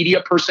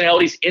media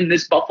personalities in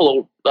this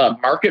Buffalo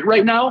market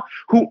right now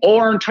who owe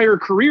our entire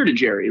career to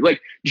Jerry.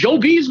 Like Joe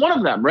B is one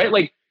of them, right?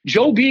 Like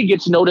Joe B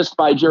gets noticed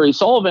by Jerry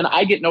Sullivan.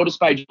 I get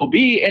noticed by Joe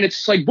B. And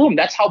it's like, boom,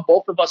 that's how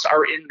both of us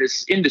are in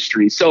this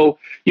industry. So,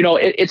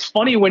 it's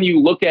funny when you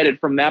look at it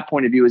from that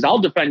point of view. Is I'll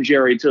defend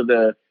Jerry to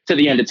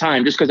the end of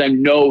time just because I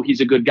know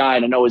he's a good guy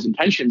and I know his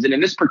intentions. And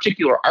in this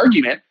particular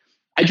argument,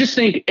 I just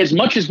think as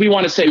much as we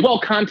want to say, well,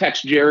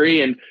 context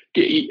Jerry, and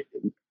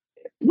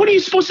what are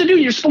you supposed to do?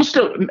 You're supposed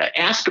to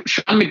ask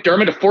Sean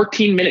McDermott a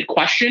 14-minute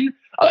question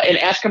and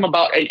ask him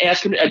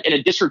in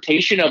a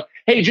dissertation of,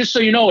 hey, just so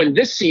you know, in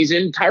this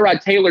season,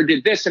 Tyrod Taylor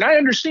did this. And I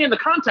understand the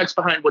context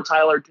behind what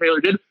Tyrod Taylor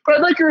did, but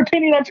I'd like your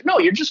opinion on. No,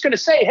 you're just going to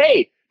say,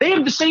 hey, they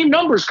have the same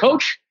numbers,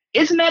 coach.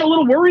 Isn't that a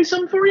little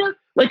worrisome for you?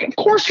 Like, of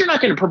course you're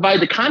not going to provide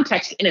the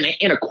context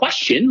in a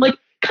question. Like,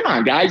 come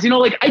on, guys.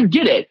 I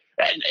get it.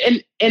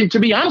 And to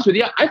be honest with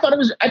you, I thought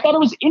it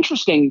was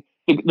interesting,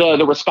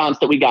 the response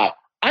that we got.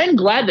 I'm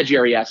glad that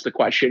Jerry asked the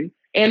question,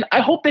 and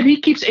I hope that he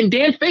keeps. And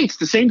Dan Fates,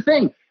 the same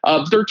thing.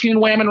 13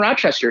 Wham in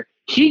Rochester.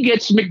 He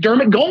gets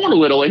McDermott going a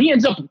little, and he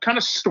ends up kind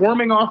of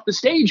storming off the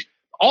stage.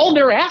 All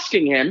they're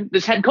asking him,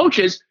 this head coach,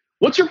 is,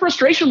 what's your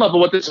frustration level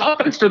with this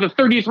offense? They're the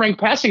 30th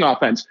ranked passing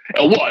offense.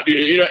 And what?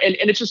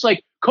 And it's just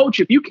like, coach,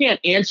 if you can't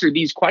answer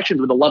these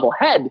questions with a level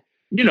head,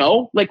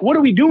 like, what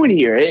are we doing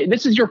here?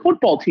 This is your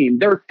football team.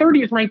 They're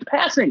 30th ranked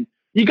passing.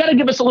 You got to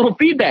give us a little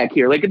feedback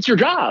here. Like, it's your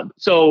job.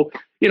 So,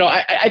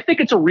 I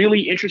think it's a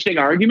really interesting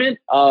argument.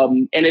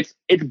 And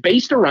it's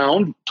based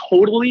around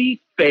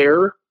totally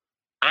fair,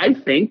 I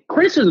think,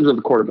 criticisms of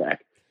the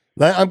quarterback.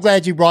 I'm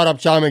glad you brought up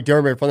Sean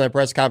McDermott from that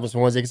press conference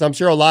on Wednesday, because I'm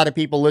sure a lot of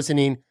people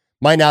listening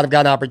might not have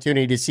got an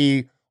opportunity to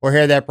see or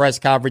hear that press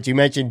conference. You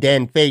mentioned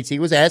Dan Fates. He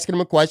was asking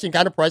him a question,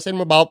 kind of pressing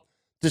him about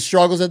the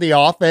struggles of the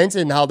offense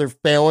and how they're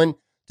failing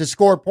to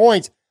score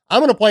points. I'm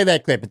going to play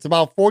that clip. It's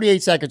about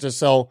 48 seconds or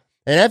so.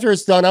 And after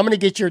it's done, I'm going to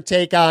get your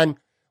take on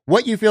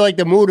what you feel like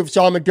the mood of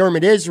Sean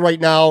McDermott is right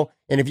now,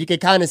 and if you can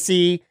kind of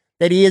see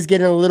that he is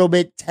getting a little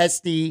bit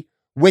testy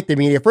with the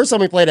media. First,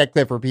 let me play that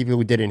clip for people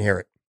who didn't hear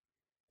it.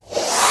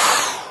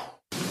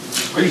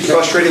 Are you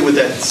frustrated with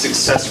that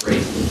success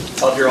rate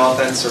of your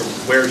offense, or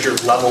where's your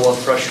level of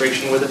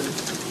frustration with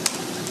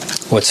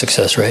it? What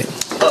success rate?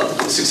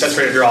 The success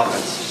rate of your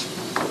offense,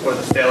 or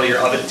the failure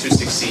of it to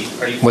succeed.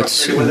 Are you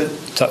frustrated with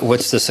it?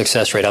 What's the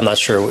success rate? I'm not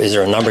sure. Is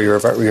there a number you're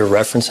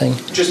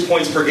referencing? Just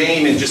points per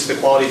game and just the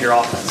quality of your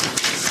offense.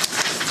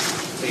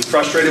 Are you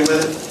frustrated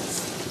with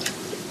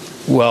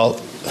it?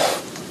 Well,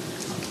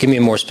 give me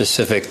a more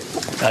specific.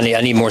 I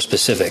need more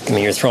specific. I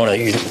mean, you're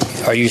throwing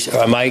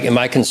am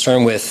I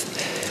concerned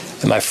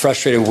with, am I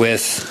frustrated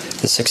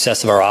with the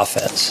success of our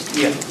offense?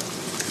 Yeah.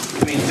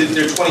 I mean,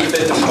 they're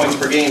 25th in points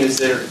per game. Is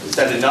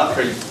that enough?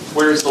 Or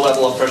where is the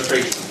level of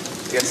frustration?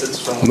 I guess it's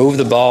from move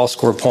the ball,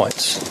 score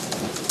points.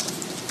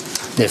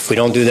 If we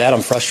don't do that,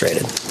 I'm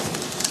frustrated.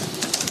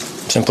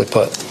 Simply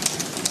put.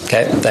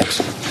 Okay, thanks.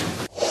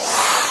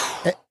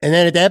 And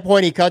then at that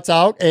point, he cuts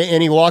out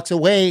and he walks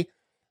away.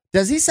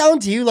 Does he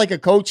sound to you like a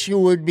coach who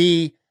would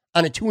be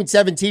on a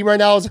 2-7 team right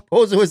now as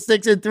opposed to a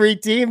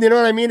 6-3 team? You know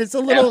what I mean? It's a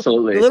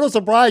little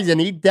surprising.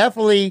 He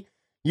definitely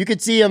you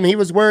could see him. He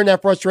was wearing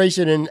that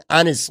frustration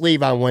on his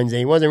sleeve on Wednesday.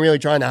 He wasn't really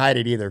trying to hide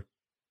it either.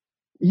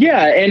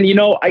 Yeah, and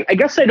I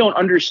guess I don't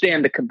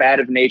understand the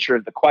combative nature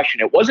of the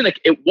question. It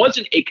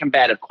wasn't a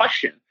combative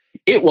question.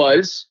 It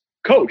was,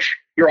 Coach,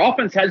 your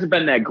offense hasn't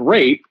been that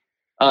great.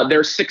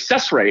 Their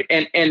success rate,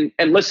 and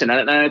listen,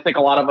 and I think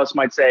a lot of us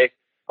might say,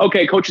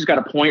 okay, Coach has got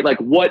a point. Like,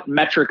 what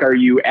metric are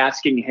you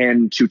asking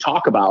him to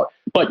talk about?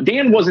 But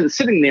Dan wasn't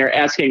sitting there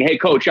asking, hey,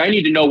 Coach, I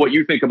need to know what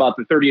you think about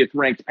the 30th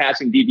ranked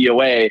passing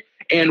DVOA.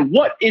 And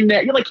what in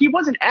that, he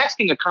wasn't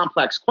asking a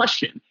complex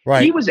question.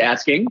 Right. He was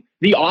asking,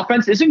 the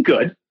offense isn't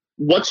good.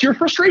 What's your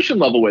frustration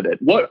level with it?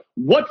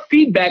 What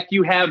feedback do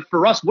you have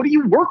for us? What are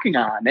you working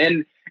on?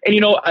 And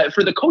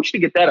for the coach to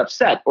get that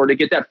upset or to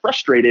get that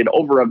frustrated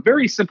over a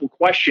very simple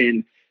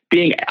question,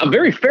 being a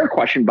very fair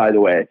question, by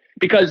the way,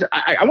 because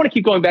I want to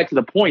keep going back to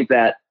the point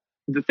that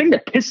the thing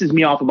that pisses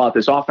me off about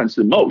this offense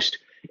the most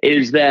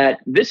is that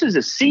this is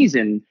a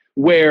season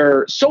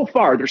where so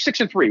far they're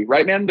 6-3,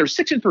 right, man? They're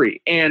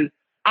 6-3. And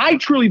I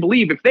truly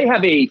believe if they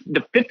have the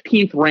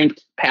 15th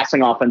ranked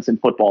passing offense in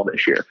football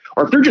this year,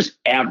 or if they're just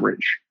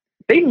average,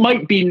 they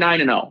might be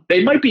 9-0.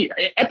 They might be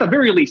at the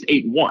very least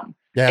 8-1.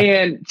 Yeah.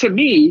 And to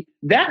me,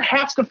 that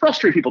has to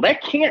frustrate people.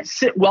 That can't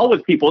sit well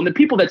with people. And the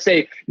people that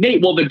say,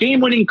 Nate, well, the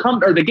game-winning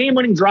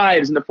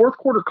drives and the fourth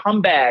quarter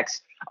comebacks,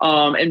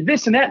 and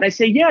this and that. And I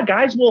say, yeah,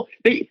 guys, well,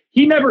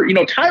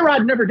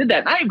 Tyrod never did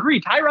that. And I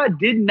agree. Tyrod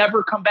did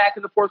never come back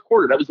in the fourth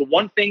quarter. That was the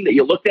one thing that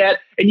you looked at.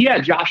 And yeah,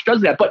 Josh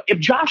does that. But if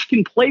Josh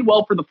can play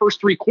well for the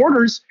first three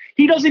quarters,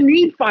 he doesn't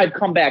need 5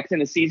 comebacks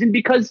in a season,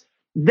 because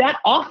that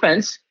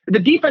offense, the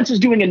defense is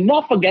doing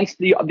enough against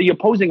the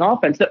opposing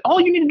offense that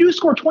all you need to do is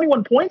score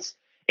 21 points.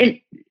 And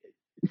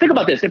think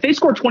about this. If they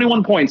score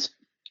 21 points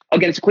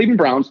against the Cleveland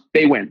Browns,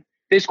 they win.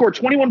 They score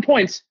 21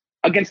 points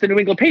against the New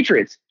England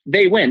Patriots,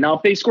 they win. Now,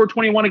 if they score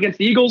 21 against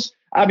the Eagles,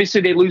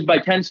 obviously they lose by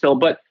 10 still.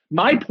 But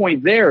my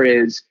point there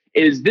is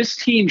this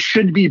team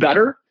should be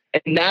better.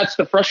 And that's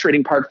the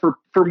frustrating part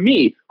for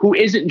me, who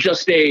isn't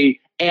just a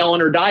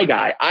Allen or die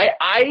guy.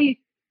 I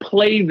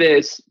play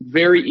this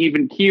very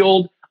even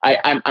keeled.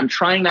 I'm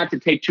trying not to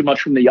take too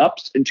much from the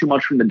ups and too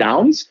much from the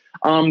downs.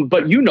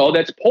 But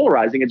that's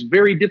polarizing. It's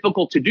very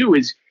difficult to do.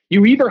 Is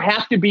you either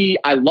have to be,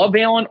 I love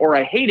Allen or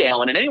I hate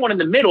Allen, and anyone in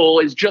the middle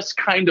is just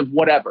kind of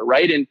whatever,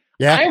 right? And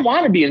yeah. I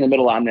want to be in the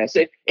middle on this.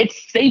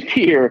 It's safe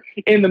here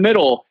in the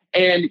middle.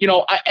 And,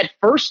 at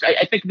first,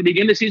 I think at the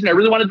beginning of the season, I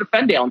really wanted to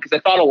defend Allen because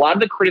I thought a lot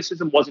of the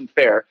criticism wasn't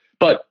fair.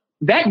 But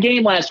that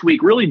game last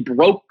week really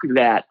broke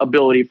that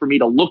ability for me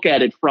to look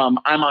at it from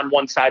I'm on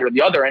one side or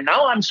the other. And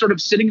now I'm sort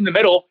of sitting in the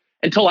middle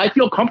until I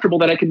feel comfortable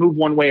that I can move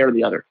one way or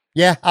the other.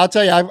 Yeah, I'll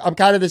tell you, I'm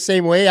kind of the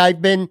same way.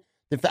 I've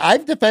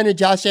defended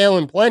Josh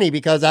Allen plenty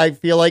because I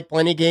feel like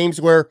plenty of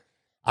games where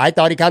I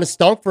thought he kind of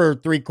stunk for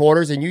 3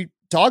 quarters, and you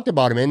talked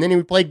about him, and then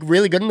he played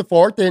really good in the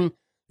fourth, and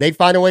they'd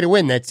find a way to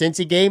win. That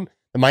Cincy game,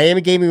 the Miami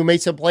game, he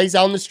made some plays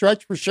down the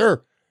stretch for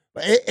sure.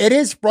 It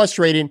is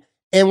frustrating,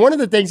 and one of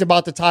the things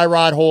about the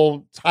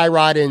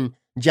Tyrod and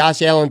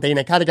Josh Allen thing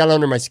that kind of got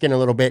under my skin a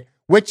little bit,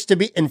 which, to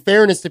be in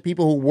fairness to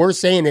people who were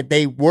saying that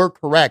they were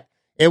correct,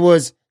 it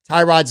was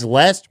Tyrod's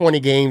last 20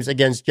 games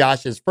against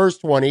Josh's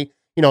first 20.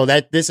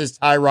 That this is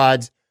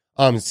Tyrod's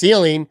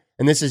ceiling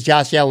and this is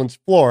Josh Allen's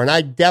floor. And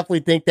I definitely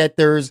think that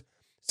there's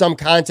some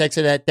context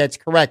to that that's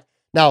correct.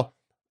 Now,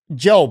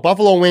 Joe,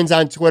 Buffalo Wins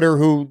on Twitter,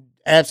 who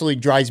absolutely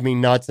drives me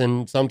nuts,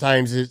 and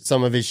sometimes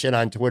some of his shit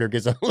on Twitter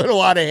gets a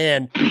little out of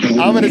hand.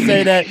 I'm going to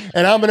say that,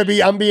 and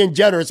I'm being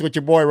generous with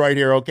your boy right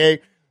here, okay?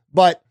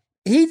 But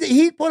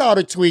he put out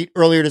a tweet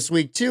earlier this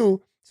week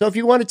too. So if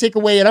you want to take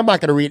away, and I'm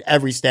not going to read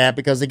every stat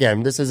because,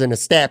 again, this isn't a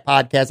stat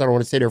podcast. I don't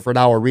want to sit here for an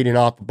hour reading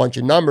off a bunch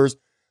of numbers.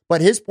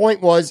 But his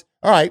point was,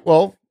 all right,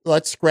 well,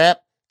 let's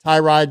scrap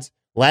Tyrod's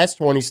last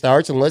 20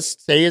 starts and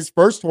let's say his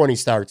first 20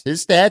 starts.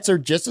 His stats are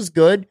just as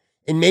good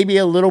and maybe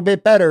a little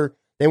bit better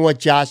than what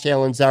Josh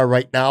Allen's are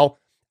right now.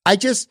 I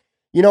just,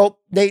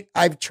 Nate,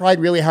 I've tried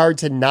really hard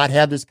to not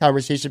have this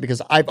conversation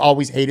because I've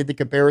always hated the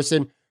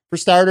comparison for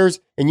starters.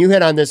 And you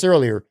hit on this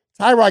earlier.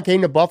 Tyrod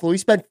came to Buffalo. He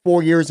spent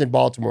 4 years in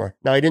Baltimore.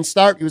 Now, he didn't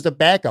start. He was a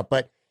backup,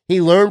 but he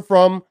learned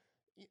from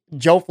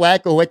Joe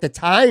Flacco, who at the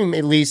time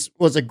at least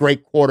was a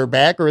great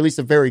quarterback, or at least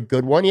a very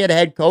good one. He had a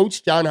head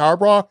coach, John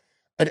Harbaugh,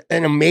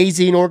 an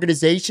amazing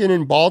organization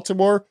in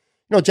Baltimore.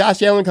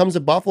 Josh Allen comes to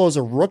Buffalo as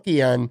a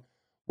rookie on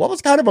what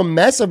was kind of a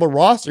mess of a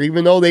roster,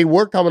 even though they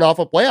were coming off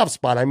a playoff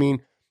spot. I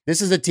mean,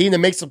 this is a team that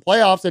makes the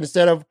playoffs, and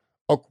instead of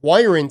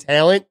acquiring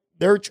talent,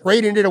 they're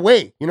trading it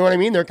away. You know what I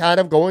mean? They're kind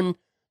of going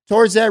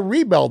towards that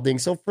rebuilding.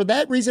 So for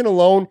that reason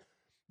alone,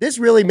 this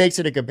really makes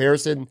it a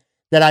comparison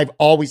that I've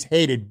always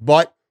hated.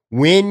 But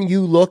when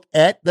you look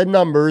at the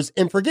numbers,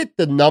 and forget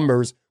the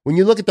numbers, when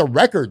you look at the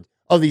record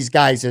of these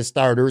guys as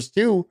starters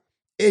too,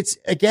 it's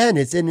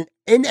an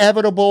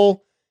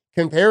inevitable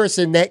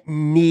comparison that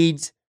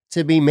needs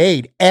to be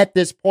made at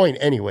this point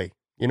anyway.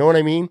 You know what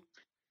I mean?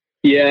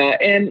 Yeah.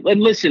 And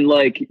listen,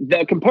 like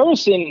the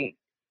comparison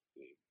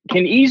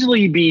can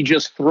easily be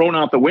just thrown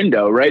out the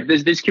window, right?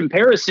 This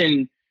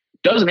comparison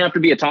doesn't have to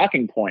be a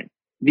talking point.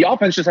 The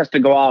offense just has to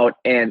go out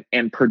and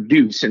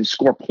produce and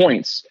score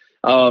points.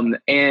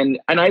 And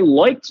I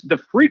liked the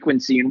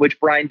frequency in which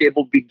Brian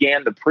Dable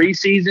began the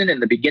preseason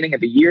and the beginning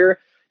of the year.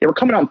 They were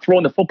coming out and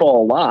throwing the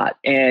football a lot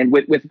and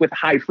with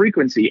high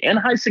frequency and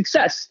high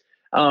success.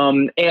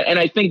 And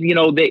I think,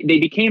 they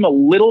became a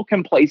little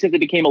complacent. They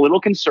became a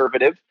little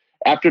conservative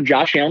after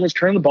Josh Allen was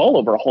turning the ball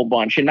over a whole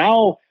bunch. And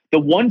now the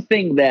one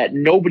thing that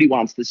nobody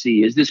wants to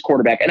see is this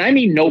quarterback. And I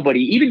mean, nobody,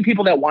 even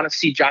people that want to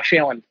see Josh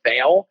Allen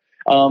fail.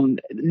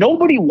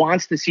 Nobody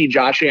wants to see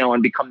Josh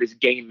Allen become this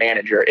game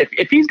manager.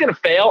 If he's going to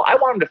fail, I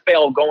want him to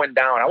fail going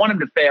down. I want him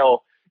to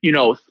fail,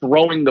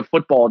 throwing the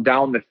football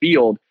down the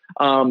field.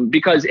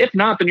 Because if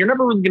not, then you're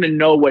never really going to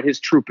know what his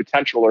true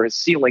potential or his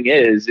ceiling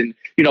is. And,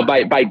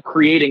 by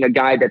creating a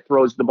guy that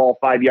throws the ball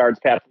 5 yards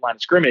past the line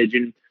of scrimmage,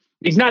 and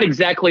he's not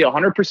exactly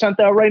 100%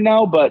 that right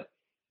now, but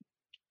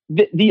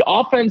the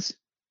offense,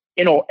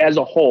 as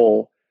a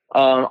whole,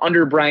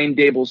 under Brian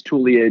Dable's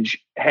tutelage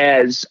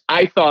has,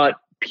 I thought,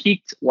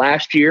 peaked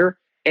last year,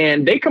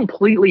 and they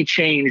completely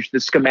changed the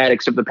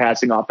schematics of the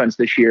passing offense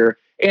this year.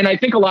 And I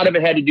think a lot of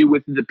it had to do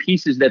with the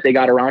pieces that they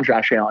got around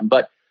Josh Allen.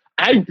 But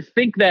I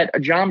think that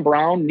John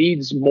Brown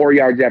needs more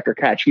yards after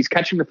catch. He's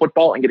catching the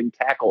football and getting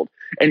tackled.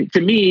 And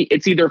to me,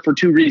 it's either for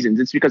two reasons.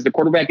 It's because the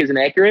quarterback isn't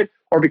accurate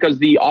or because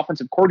the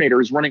offensive coordinator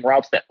is running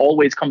routes that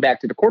always come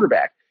back to the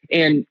quarterback.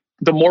 And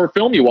the more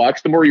film you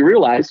watch, the more you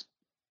realize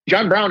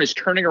John Brown is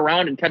turning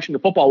around and catching the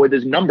football with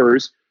his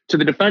numbers to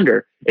the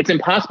defender. It's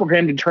impossible for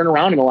him to turn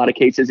around in a lot of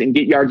cases and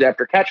get yards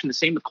after catch. And the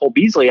same with Cole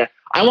Beasley.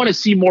 I want to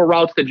see more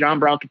routes that John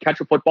Brown can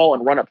catch a football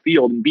and run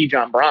upfield and be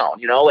John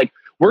Brown.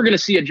 We're going to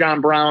see a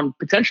John Brown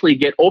potentially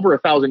get over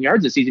 1,000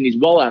 yards this season. He's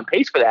well on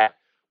pace for that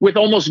with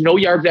almost no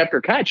yards after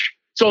catch.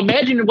 So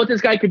imagine what this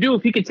guy could do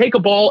if he could take a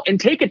ball and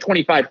take it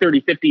 25,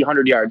 30, 50,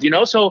 100 yards,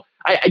 So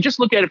I just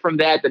look at it from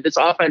that this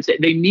offense,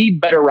 they need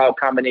better route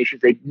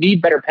combinations. They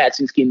need better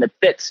passing scheme that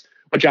fits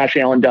what Josh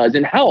Allen does.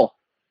 And hell,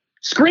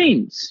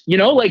 screens,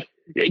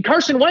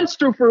 Carson Wentz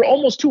threw for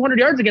almost 200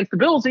 yards against the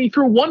Bills, and he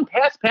threw one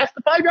pass past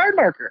the 5-yard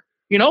marker.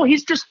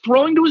 He's just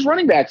throwing to his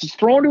running backs. He's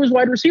throwing to his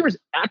wide receivers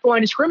at the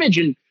line of scrimmage.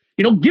 And,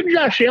 give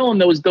Josh Allen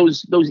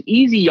those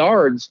easy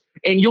yards,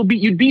 and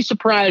you'd be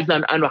surprised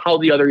on how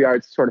the other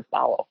yards sort of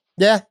follow.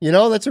 Yeah,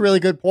 that's a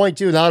really good point,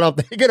 too. Now that I'm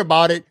thinking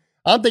about it,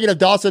 I'm thinking of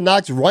Dawson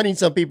Knox running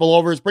some people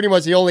over. It's pretty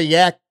much the only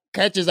yak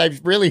catches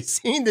I've really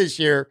seen this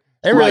year.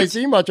 I haven't really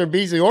seen much from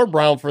Beasley or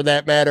Brown for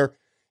that matter.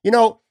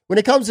 When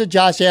it comes to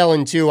Josh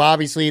Allen, too,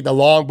 obviously the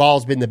long ball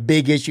has been the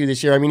big issue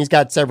this year. I mean, he's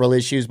got several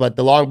issues, but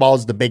the long ball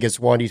is the biggest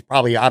one. He's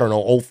probably,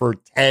 0 for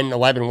 10,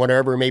 11,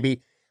 whatever it may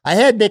be. I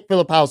had Nick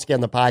Filipowski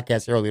on the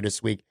podcast earlier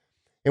this week,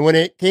 and when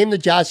it came to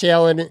Josh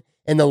Allen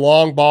and the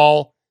long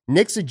ball,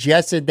 Nick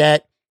suggested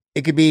that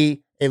it could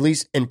be at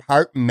least in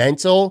part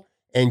mental,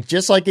 and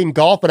just like in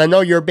golf, and I know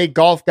you're a big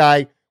golf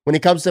guy, when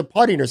it comes to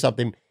putting or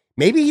something,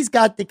 maybe he's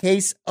got the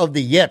case of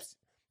the yips,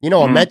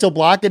 a mental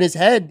block in his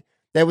head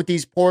that with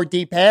these poor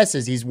deep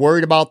passes, he's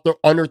worried about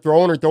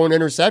underthrowing or throwing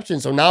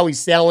interceptions. So now he's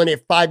sailing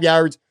it 5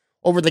 yards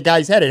over the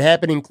guy's head. It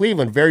happened in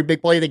Cleveland. Very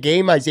big play of the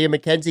game. Isaiah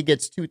McKenzie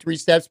gets 2-3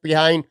 steps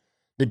behind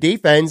the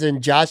defense,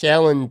 and Josh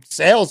Allen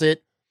sails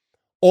it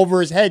over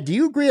his head. Do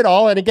you agree at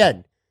all? And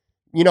again,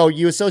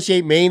 you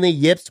associate mainly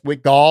yips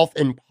with golf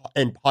and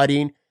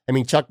putting. I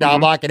mean, Chuck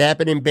Knobloch, it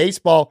happened in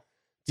baseball.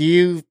 Do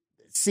you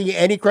see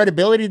any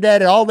credibility to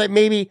that at all? That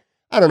maybe,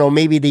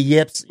 maybe the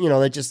yips,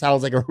 that just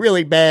sounds like a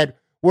really bad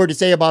word to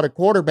say about a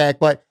quarterback,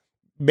 but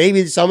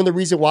maybe some of the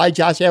reason why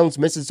Josh Allen's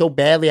missing so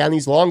badly on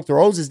these long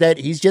throws is that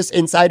he's just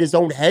inside his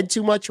own head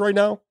too much right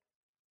now?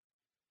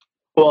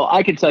 Well,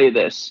 I can tell you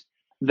this,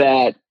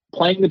 that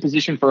playing the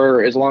position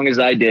for as long as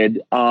I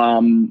did,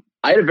 I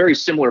had a very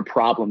similar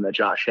problem that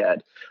Josh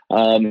had.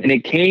 And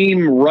it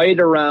came right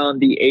around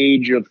the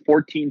age of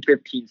 14,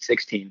 15,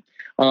 16.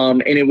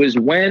 And it was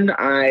when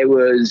I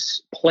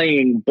was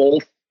playing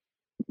both,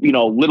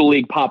 Little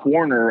League Pop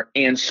Warner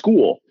and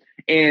school.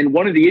 And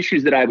one of the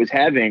issues that I was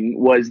having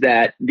was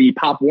that the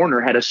Pop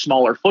Warner had a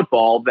smaller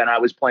football than I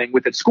was playing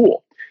with at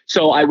school.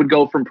 So I would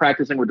go from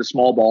practicing with the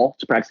small ball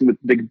to practicing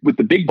with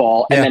the big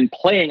ball, and then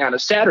playing on a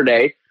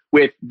Saturday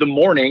with the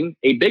morning,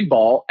 a big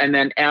ball, and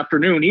then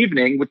afternoon,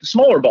 evening with the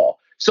smaller ball.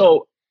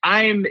 So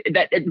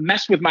it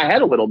messed with my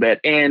head a little bit.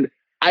 And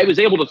I was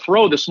able to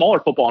throw the smaller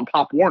football in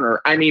Pop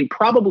Warner. I mean,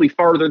 probably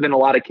farther than a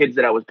lot of kids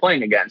that I was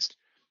playing against.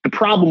 The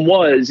problem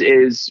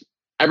is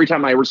every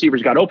time my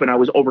receivers got open, I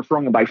was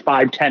overthrowing them by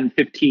 5, 10,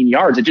 15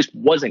 yards. It just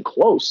wasn't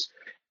close.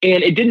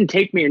 And it didn't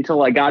take me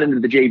until I got into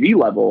the JV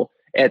level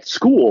at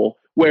school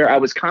where I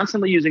was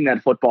constantly using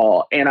that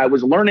football and I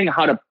was learning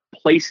how to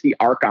place the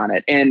arc on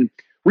it. And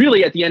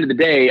really, at the end of the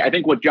day, I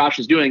think what Josh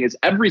is doing is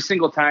every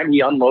single time he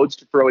unloads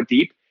to throw it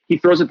deep, he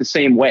throws it the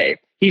same way.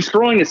 He's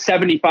throwing a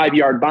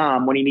 75-yard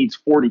bomb when he needs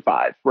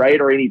 45, right?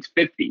 Or he needs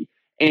 50.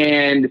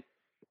 And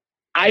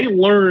I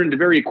learned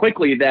very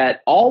quickly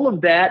that all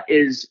of that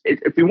is,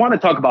 if we want to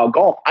talk about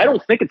golf, I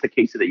don't think it's a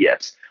case of the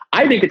yips.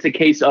 I think it's a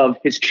case of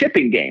his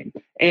chipping game.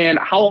 And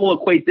how I'll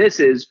equate this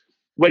is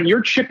when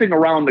you're chipping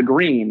around the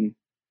green,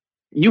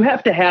 you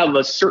have to have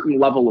a certain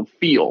level of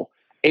feel.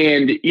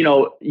 And,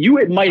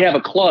 you might have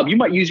a club. You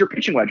might use your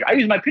pitching wedge. I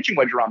use my pitching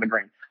wedge around the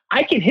green.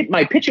 I can hit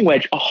my pitching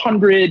wedge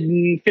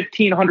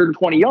 115,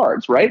 120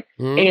 yards, right?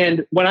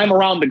 And when I'm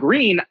around the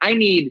green, I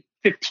need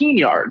 15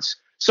 yards.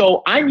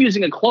 So I'm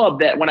using a club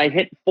that when I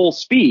hit full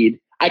speed,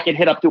 I can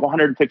hit up to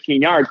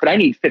 115 yards, but I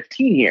need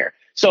 15 here.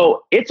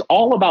 So it's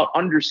all about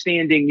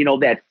understanding,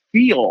 that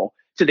feel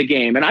to the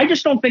game. And I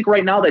just don't think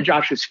right now that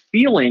Josh is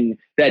feeling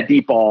that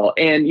deep ball.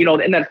 And,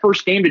 in that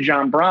first game to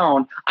John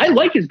Brown, I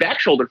like his back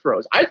shoulder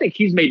throws. I think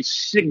he's made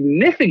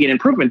significant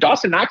improvement.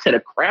 Dawson Knox had a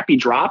crappy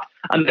drop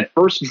on that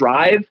first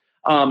drive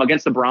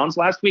against the Browns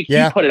last week.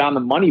 Yeah. He put it on the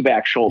money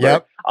back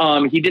shoulder.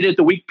 Yep. He did it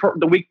the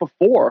week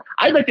before.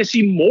 I'd like to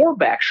see more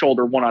back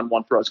shoulder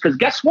one-on-one throws, because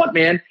guess what,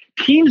 man?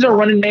 Teams are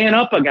running man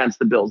up against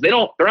the Bills. They're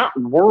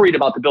not worried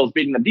about the Bills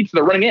beating them deep, so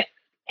they're running it.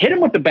 Hit him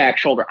with the back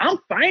shoulder. I'm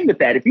fine with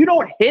that. If you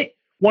don't hit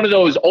one of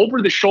those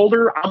over the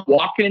shoulder, I'm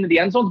walking into the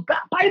end zone.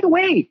 By the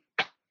way,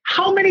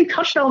 how many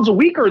touchdowns a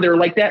week are there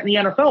like that in the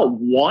NFL?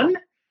 One?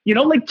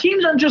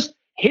 Teams aren't just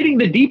hitting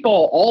the deep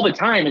ball all the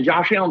time, and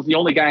Josh Allen's the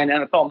only guy in the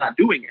NFL not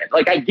doing it.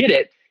 I get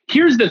it.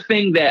 Here's the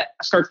thing that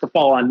starts to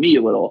fall on me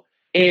a little.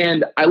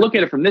 And I look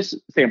at it from this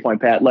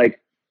standpoint, Pat.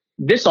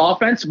 This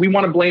offense, we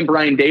want to blame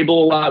Brian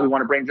Dable a lot. We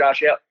want to blame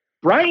Josh Allen.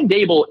 Brian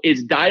Dable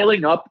is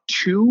dialing up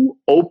 2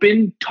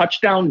 open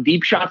touchdown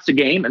deep shots a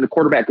game, and the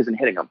quarterback isn't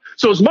hitting them.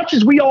 So as much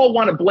as we all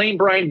want to blame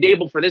Brian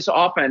Dable for this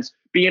offense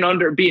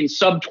being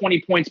sub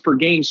 20 points per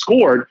game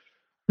scored,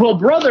 well,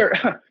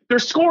 brother, they're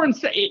scoring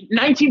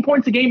 19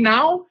 points a game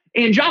now,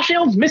 and Josh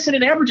Allen's missing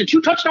an average of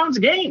 2 touchdowns a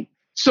game.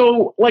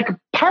 So,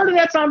 part of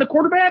that's on the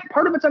quarterback,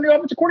 part of it's on the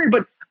offensive coordinator,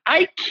 but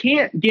I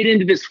can't get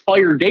into this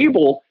fire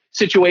Dable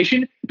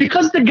situation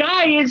because the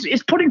guy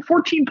is putting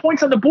 14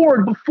 points on the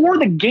board before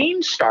the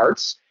game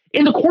starts,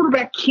 and the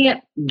quarterback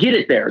can't get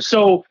it there.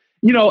 So,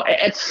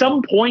 at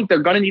some point they're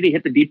going to need to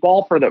hit the deep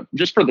ball for the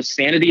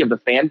sanity of the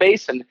fan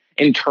base and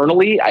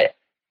internally. I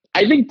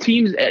think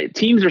teams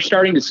are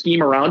starting to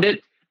scheme around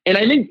it, and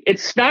I think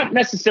it's not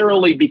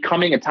necessarily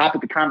becoming a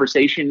topic of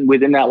conversation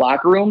within that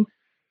locker room.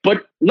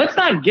 But let's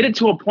not get it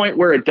to a point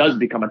where it does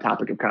become a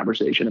topic of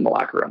conversation in the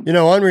locker room.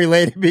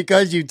 Unrelated,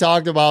 because you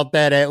talked about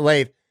that at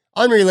length.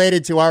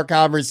 Unrelated to our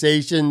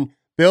conversation,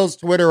 Bill's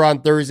Twitter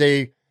on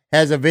Thursday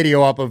has a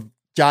video up of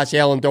Josh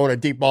Allen throwing a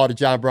deep ball to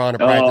John Brown in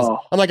practice.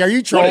 I'm like, are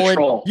you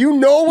trolling? You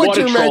know what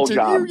your mentions.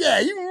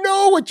 You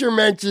know what your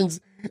mentions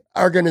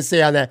are going to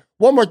say on that.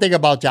 One more thing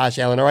about Josh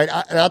Allen, all right?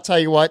 And I'll tell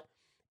you what,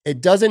 it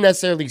doesn't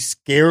necessarily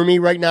scare me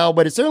right now,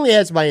 but it certainly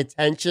has my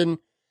attention.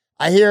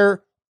 I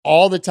hear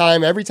all the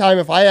time, every time,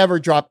 if I ever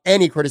drop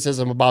any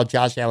criticism about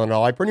Josh Allen at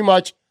all,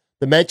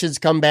 the mentions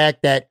come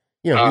back that,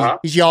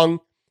 he's young,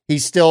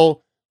 he's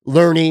still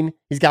learning,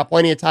 he's got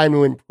plenty of time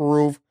to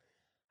improve.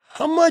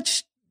 How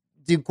much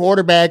do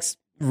quarterbacks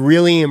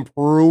really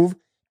improve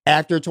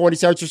after 20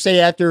 starts, or say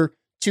after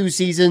 2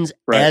 seasons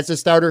as a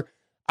starter?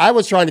 I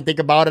was trying to think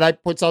about it. I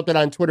put something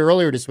on Twitter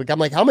earlier this week. I'm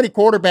like, how many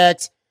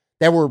quarterbacks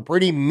that were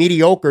pretty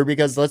mediocre,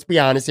 because let's be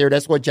honest here,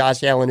 that's what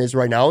Josh Allen is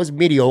right now, is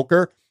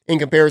mediocre in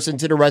comparison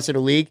to the rest of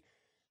the league.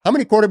 How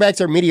many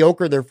quarterbacks are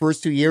mediocre their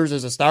first 2 years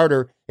as a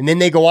starter, and then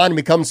they go on and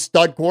become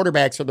stud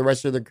quarterbacks for the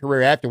rest of their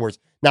career afterwards?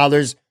 Now,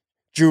 there's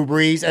Drew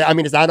Brees. I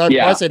mean, it's not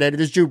unprecedented.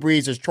 There's Drew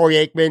Brees. There's Troy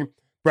Aikman,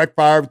 Brett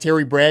Favre,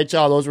 Terry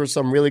Bradshaw. Those were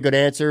some really good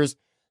answers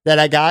that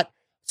I got.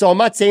 So I'm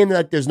not saying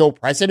that there's no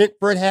precedent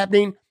for it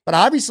happening, but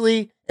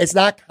obviously it's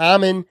not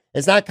common.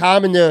 It's not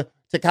common to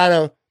kind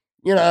of,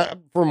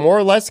 for more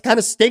or less kind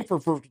of stink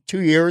for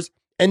 2 years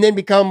and then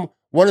become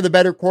one of the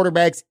better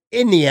quarterbacks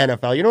in the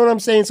NFL. You know what I'm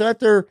saying? So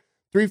after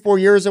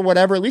 3-4 years or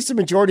whatever, at least the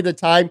majority of the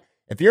time,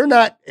 if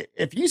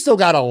you still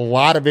got a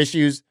lot of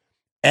issues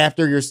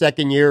after your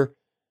second year,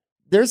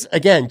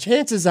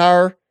 chances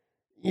are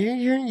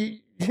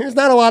there's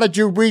not a lot of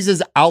Drew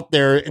Breeses out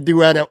there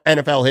through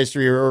NFL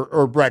history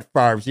or Brett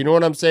Favre's. You know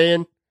what I'm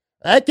saying?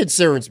 That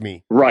concerns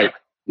me. Right.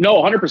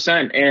 No,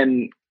 100%.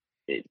 And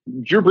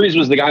Drew Brees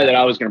was the guy that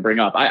I was going to bring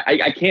up.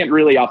 I can't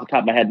really off the top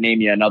of my head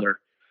name you another.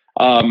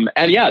 And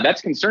yeah,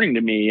 that's concerning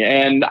to me.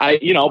 And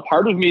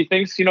part of me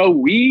thinks,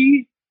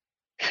 the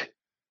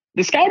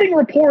scouting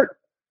report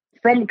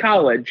from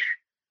college,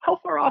 how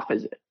far off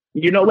is it?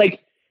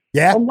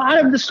 A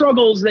lot of the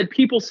struggles that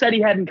people said he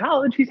had in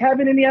college, he's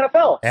having in the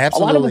NFL.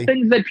 Absolutely. A lot of the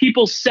things that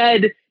people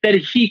said that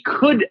he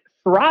could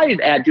thrive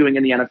at doing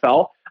in the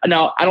NFL.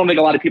 Now, I don't think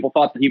a lot of people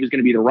thought that he was going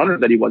to be the runner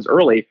that he was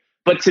early,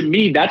 but to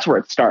me, that's where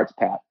it starts,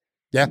 Pat.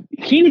 Yeah.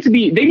 They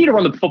need to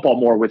run the football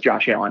more with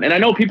Josh Allen. And I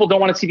know people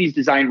don't want to see these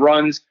design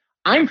runs.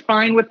 I'm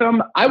fine with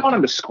them. I want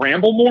him to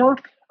scramble more.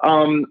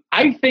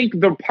 I think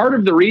the part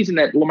of the reason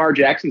that Lamar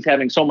Jackson's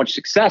having so much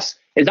success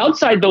is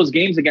outside those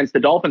games against the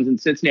Dolphins and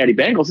Cincinnati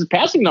Bengals, his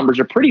passing numbers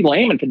are pretty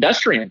lame and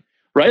pedestrian,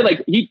 right?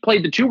 Like, he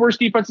played the 2 worst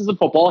defenses in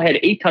football, had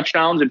 8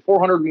 touchdowns and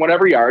 400 and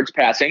whatever yards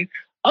passing.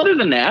 Other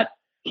than that,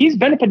 he's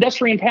been a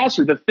pedestrian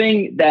passer. The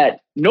thing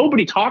that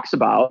nobody talks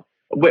about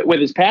with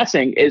his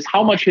passing is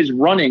how much his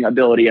running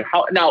ability and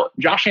now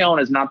Josh Allen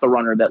is not the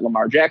runner that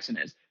Lamar Jackson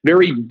is.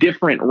 Very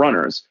different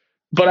runners.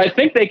 But I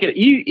think they could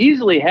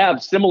easily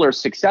have similar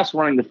success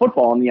running the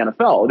football in the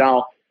NFL.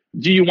 Now,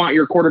 do you want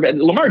your quarterback?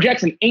 Lamar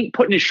Jackson ain't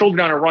putting his shoulder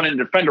down and running a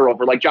defender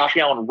over like Josh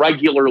Allen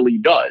regularly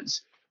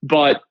does.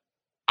 But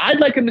I'd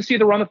like him to see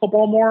the run the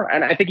football more,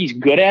 and I think he's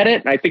good at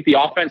it. And I think the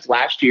offense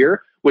last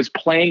year was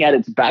playing at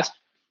its best.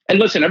 And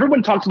listen,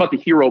 everyone talks about the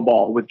hero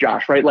ball with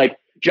Josh, right? Like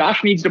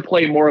Josh needs to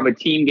play more of a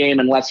team game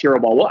and less hero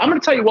ball. Well, I'm going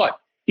to tell you what.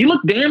 He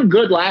looked damn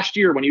good last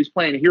year when he was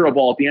playing hero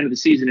ball at the end of the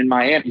season in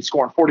Miami,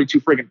 scoring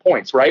 42 friggin'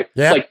 points, right?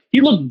 Yeah. Like he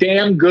looked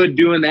damn good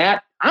doing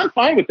that. I'm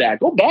fine with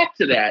that. Go back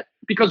to that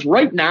because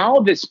right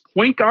now this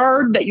point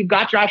guard that you've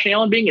got Josh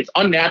Allen being, it's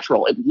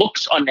unnatural. It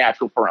looks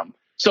unnatural for him.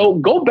 So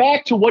go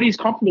back to what he's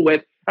comfortable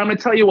with. I'm going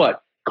to tell you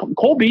what,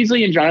 Cole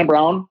Beasley and John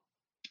Brown,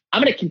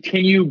 I'm going to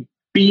continue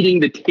beating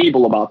the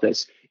table about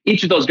this.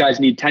 Each of those guys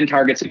need 10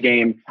 targets a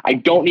game. I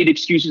don't need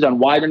excuses on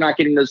why they're not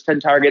getting those 10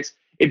 targets.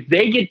 If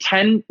they get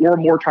 10 or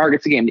more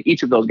targets a game to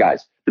each of those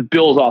guys, the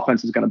Bills'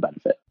 offense is going to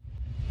benefit.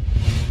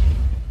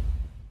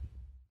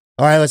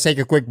 All right, let's take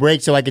a quick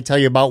break so I can tell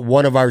you about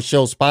one of our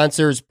show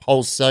sponsors,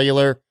 Pulse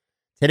Cellular.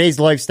 Today's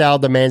lifestyle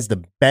demands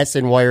the best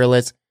in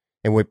wireless,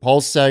 and with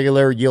Pulse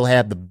Cellular, you'll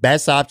have the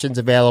best options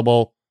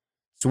available.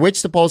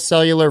 Switch to Pulse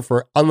Cellular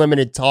for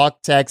unlimited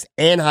talk, text,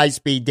 and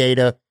high-speed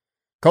data,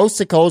 coast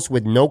to coast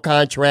with no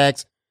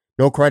contracts,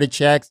 no credit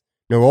checks,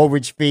 no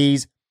overage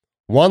fees.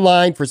 One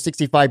line for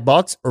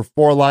 $65 or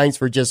 4 lines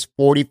for just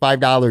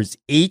 $45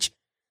 each.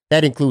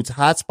 That includes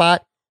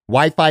hotspot,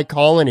 Wi-Fi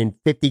calling, and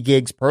 50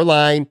 gigs per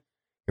line.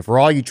 And for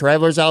all you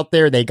travelers out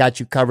there, they got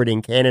you covered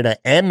in Canada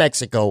and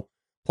Mexico,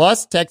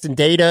 plus text and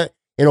data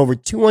in over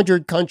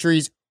 200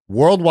 countries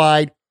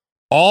worldwide,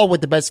 all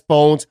with the best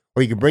phones,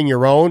 or you can bring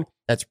your own.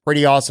 That's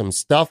pretty awesome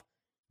stuff.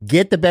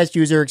 Get the best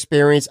user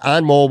experience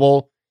on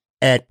mobile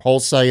at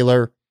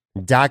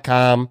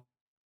pulsecellular.com.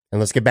 And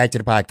let's get back to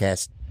the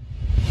podcast.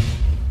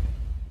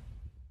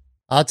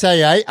 I'll tell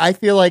you, I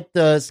feel like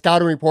the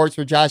scouting reports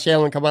for Josh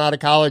Allen coming out of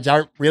college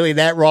aren't really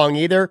that wrong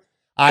either.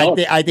 I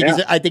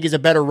think he's a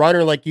better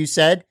runner, like you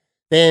said,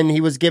 than he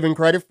was given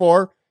credit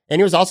for. And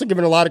he was also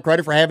given a lot of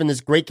credit for having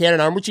this great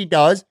cannon arm, which he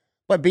does,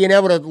 but being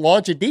able to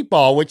launch a deep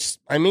ball, which,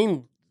 I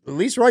mean, at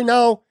least right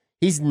now,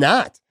 he's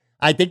not.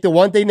 I think the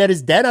one thing that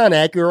is dead on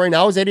accurate right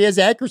now is that he has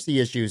accuracy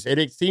issues.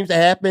 And it seems to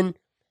happen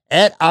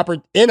at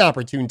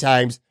inopportune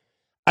times,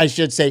 I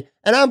should say.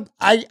 And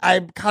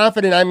I'm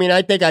confident. I mean,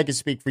 I think I can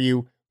speak for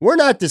you. We're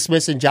not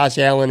dismissing Josh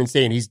Allen and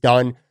saying he's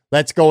done.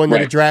 Let's go into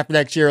the draft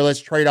next year. Let's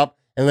trade up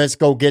and let's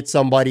go get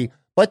somebody.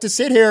 But to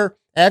sit here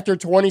after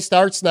 20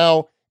 starts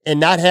now and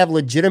not have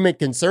legitimate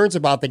concerns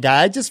about the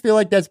guy, I just feel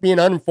like that's being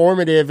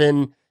uninformative.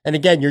 And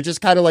again, you're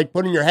just kind of like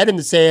putting your head in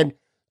the sand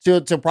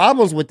to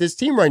problems with this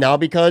team right now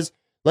because,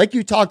 like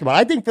you talked about,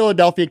 I think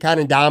Philadelphia kind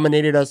of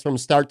dominated us from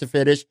start to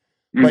finish.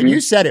 Mm-hmm. But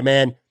you said it,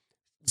 man.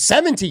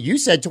 17, you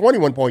said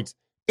 21 points.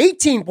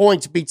 18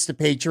 points beats the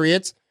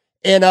Patriots.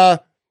 And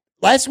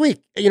last week,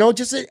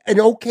 just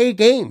an okay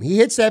game. He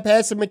hits that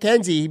pass to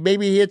McKenzie.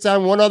 Maybe he hits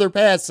on one other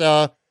pass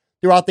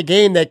throughout the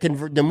game that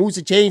moves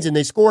the chains and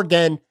they score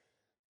again.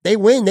 They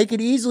win. They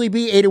could easily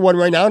be 8-1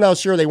 right now. Now,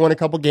 sure, they won a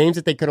couple games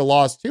that they could have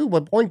lost too.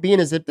 But point being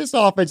is if this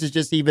offense is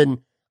just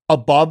even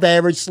above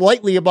average,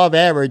 slightly above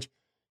average,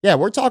 yeah,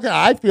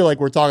 I feel like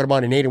we're talking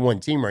about an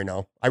 8-1 team right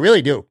now. I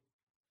really do.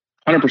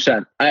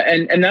 100%.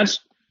 And that's,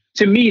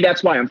 to me,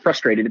 that's why I'm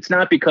frustrated. It's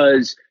not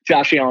because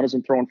Josh Allen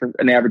isn't throwing for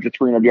an average of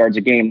 300 yards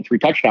a game, 3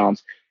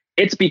 touchdowns.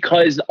 It's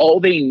because all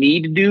they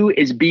need to do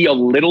is be a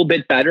little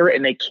bit better,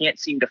 and they can't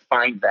seem to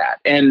find that.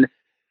 And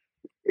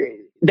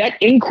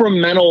that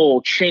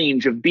incremental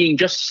change of being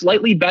just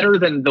slightly better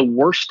than the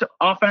worst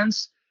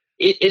offense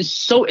is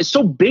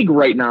so big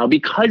right now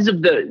because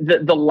of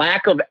the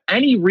lack of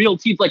any real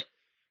teams. Like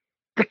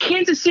the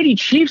Kansas City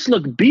Chiefs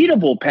look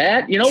beatable,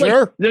 Pat. Sure.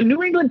 Like the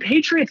New England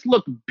Patriots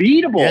look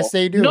beatable. Yes,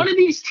 they do. None of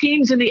these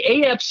teams in the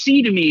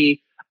AFC to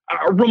me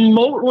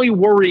remotely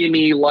worry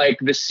me like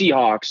the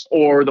Seahawks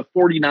or the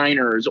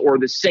 49ers or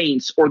the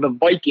Saints or the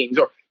Vikings.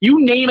 Or you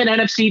name an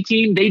NFC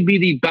team, they'd be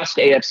the best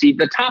AFC.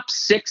 The top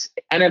 6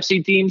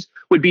 NFC teams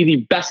would be the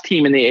best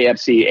team in the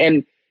AFC.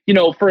 And,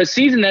 for a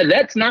season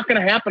that's not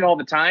going to happen all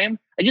the time,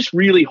 I just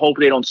really hope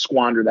they don't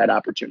squander that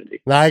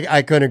opportunity.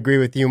 I couldn't agree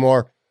with you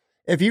more.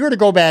 If you were to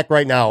go back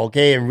right now,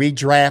 okay, and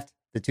redraft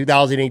the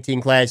 2018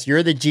 class,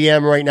 you're the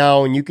GM right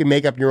now, and you can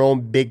make up your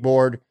own big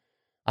board.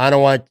 I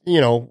don't want,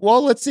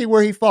 let's see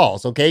where he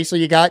falls, okay? So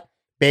you got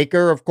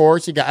Baker, of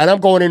course. And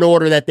I'm going in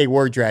order that they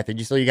were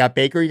drafted. So you got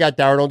Baker, you got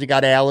Darnold, you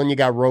got Allen, you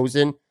got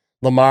Rosen,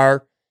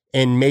 Lamar,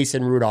 and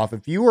Mason Rudolph.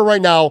 If you were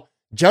right now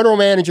general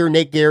manager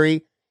Nate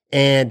Gary,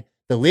 and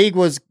the league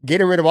was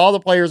getting rid of all the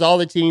players, all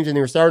the teams, and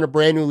they were starting a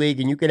brand new league,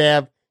 and you could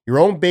have your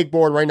own big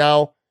board right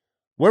now,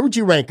 where would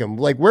you rank him?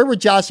 Like, where would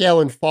Josh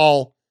Allen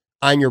fall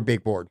on your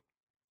big board?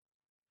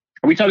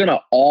 Are we talking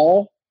about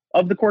all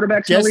of the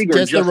quarterbacks in the league,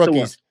 or just the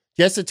rookies?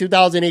 Just the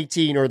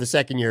 2018 or the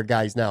second year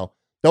guys now.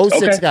 Those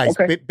 6 guys.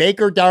 Okay.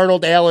 Baker,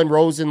 Darnold, Allen,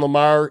 Rosen,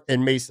 Lamar,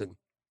 and Mason.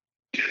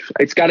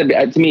 It's got to be,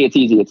 to me, it's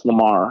easy. It's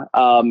Lamar.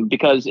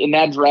 Because in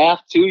that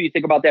draft, too, you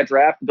think about that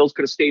draft, the Bills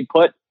could have stayed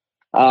put,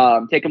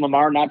 taken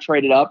Lamar, not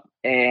traded up.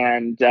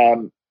 And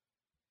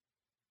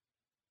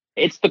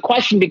it's the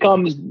question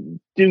becomes,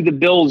 do the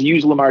Bills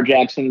use Lamar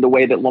Jackson the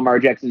way that Lamar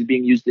Jackson is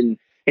being used in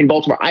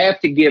Baltimore? I have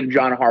to give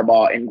John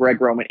Harbaugh and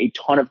Greg Roman a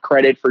ton of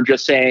credit for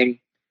just saying,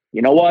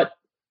 you know what?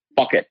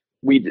 Fuck it.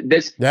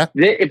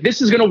 If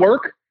this is going to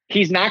work,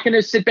 he's not going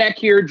to sit back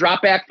here,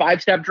 drop back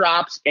 5-step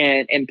drops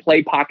and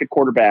play pocket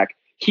quarterback.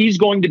 He's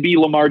going to be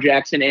Lamar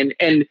Jackson.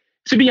 And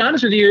to be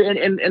honest with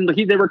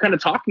you, they were kind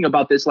of talking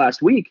about this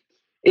last week,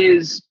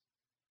 is,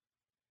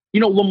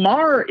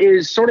 Lamar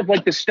is sort of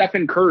like the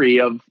Stephen Curry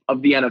of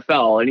the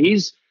NFL, and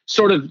he's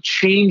sort of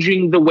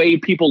changing the way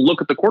people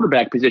look at the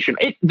quarterback position.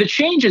 The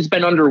change has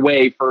been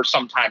underway for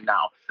some time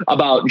now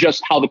about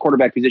just how the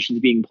quarterback position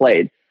is being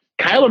played.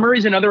 Kyler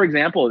Murray's another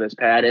example of this,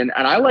 Pat, and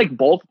I like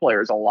both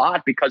players a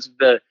lot because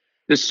of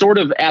the sort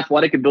of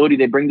athletic ability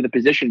they bring to the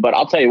position. But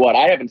I'll tell you what,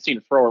 I haven't seen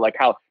a thrower like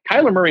how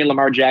Kyler Murray and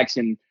Lamar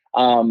Jackson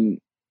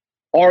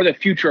are the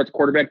future at the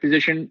quarterback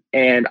position.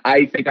 And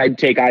I think I'd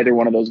take either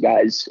one of those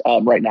guys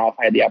right now if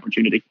I had the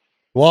opportunity.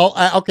 Well,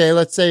 okay,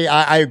 let's say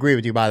I agree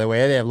with you, by the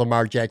way. I have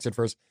Lamar Jackson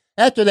first.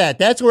 After that,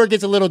 that's where it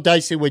gets a little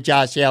dicey with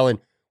Josh Allen.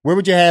 Where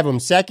would you have him?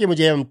 Second? Would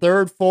you have him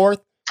third,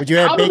 fourth? Would you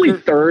have probably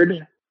Baker?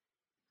 Third?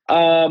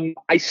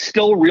 I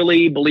still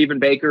really believe in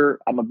Baker.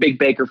 I'm a big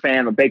Baker fan.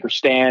 I'm a Baker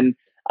stan.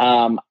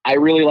 I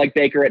really like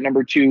Baker at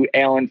number 2,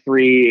 Allen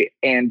 3,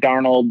 and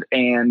Darnold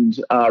and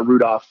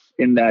Rudolph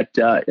in that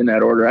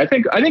order. I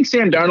think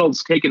Sam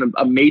Darnold's taken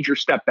a major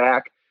step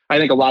back. I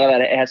think a lot of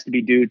that has to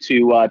be due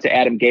to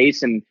Adam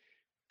Gase, and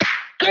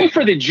good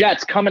for the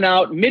Jets coming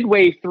out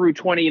midway through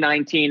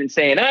 2019 and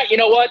saying, you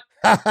know what?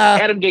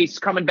 Adam Gase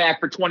coming back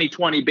for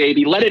 2020,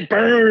 baby. Let it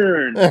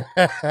burn.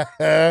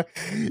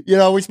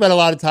 We spent a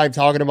lot of time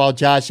talking about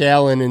Josh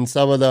Allen and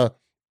some of the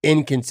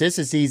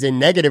inconsistencies and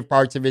negative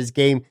parts of his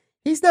game.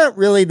 He's not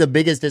really the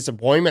biggest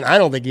disappointment. I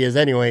don't think he is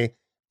anyway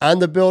on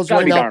the Bills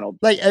right now. Darnold.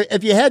 Like,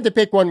 if you had to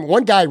pick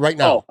one guy right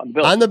now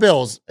on the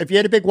Bills, if you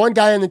had to pick one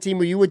guy on the team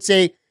who you would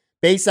say,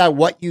 based on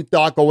what you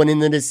thought going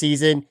into this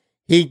season,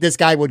 this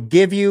guy would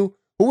give you,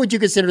 who would you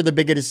consider the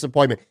biggest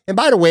disappointment? And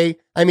by the way,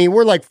 I mean,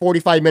 we're like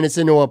 45 minutes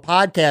into a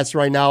podcast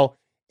right now.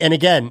 And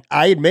again,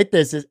 I admit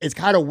this, it's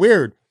kind of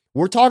weird.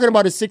 We're talking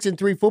about a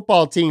 6-3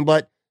 football team,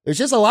 but there's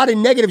just a lot of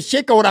negative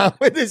shit going on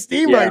with this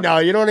team right now.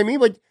 You know what I mean?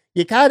 But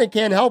you kind of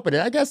can't help it.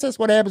 And I guess that's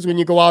what happens when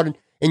you go out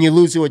and you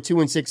lose to a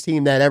 2-6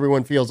 team that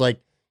everyone feels like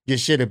you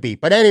should have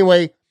beat. But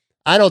anyway,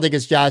 I don't think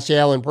it's Josh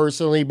Allen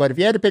personally. But if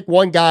you had to pick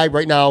one guy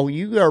right now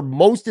you are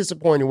most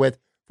disappointed with,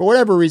 for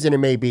whatever reason it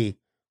may be,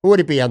 who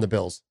would it be on the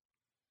Bills?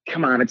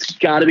 Come on, it's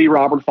got to be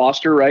Robert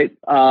Foster, right?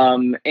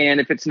 And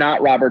if it's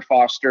not Robert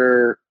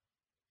Foster,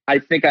 I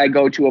think I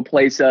go to a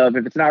place of,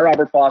 if it's not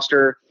Robert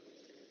Foster,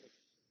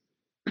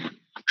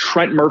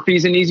 Trent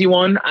Murphy's an easy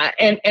one.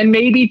 And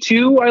maybe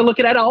two, I look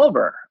at Ed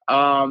Oliver.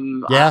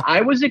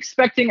 I was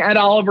expecting Ed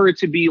Oliver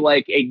to be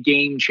like a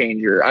game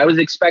changer. I was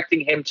expecting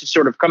him to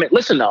sort of come in.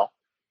 Listen, though,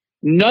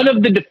 none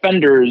of the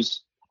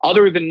defenders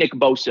other than Nick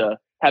Bosa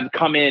have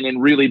come in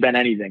and really been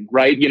anything,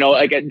 right?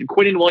 Like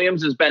Quinnen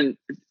Williams has been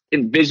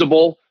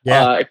invisible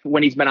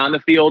when he's been on the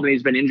field, and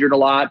he's been injured a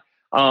lot.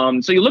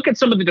 So you look at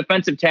some of the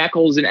defensive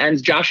tackles and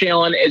ends. Josh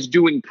Allen is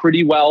doing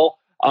pretty well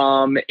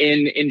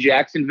in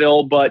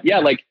Jacksonville, but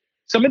like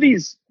some of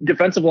these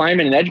defensive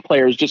linemen and edge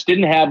players just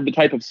didn't have the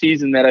type of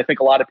season that I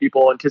think a lot of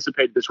people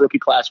anticipated this rookie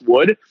class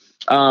would.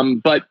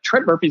 But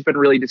Trent Murphy's been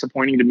really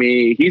disappointing to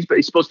me. He's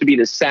supposed to be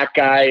the sack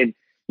guy, and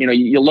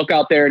you look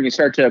out there and you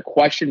start to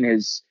question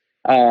his.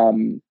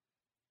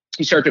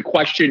 You start to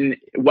question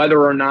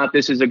whether or not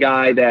this is a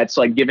guy that's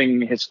like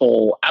giving his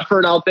full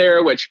effort out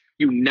there, which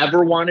you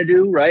never want to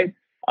do, right?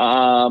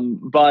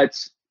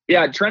 But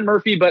yeah, Trent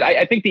Murphy. But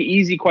I think the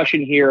easy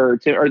question here,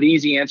 or the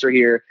easy answer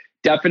here,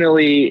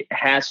 definitely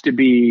has to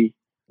be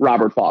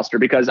Robert Foster,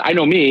 because I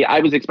know me, I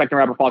was expecting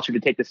Robert Foster to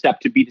take the step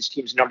to be this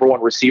team's number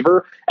 1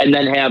 receiver and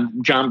then have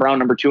John Brown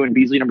number 2 and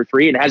Beasley number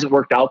 3. And it hasn't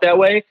worked out that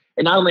way.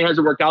 And not only has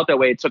it worked out that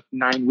way, it took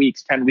 10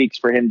 weeks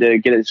for him to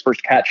get his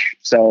first catch.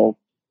 So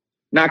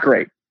not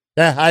great.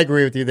 Yeah, I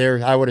agree with you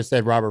there. I would have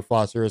said Robert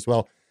Foster as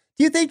well.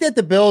 Do you think that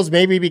the Bills,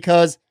 maybe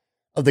because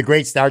of the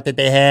great start that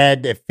they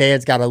had, if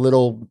fans got a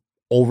little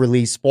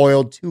overly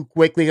spoiled too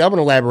quickly? I'm going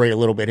to elaborate a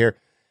little bit here.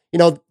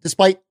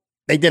 Despite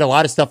they did a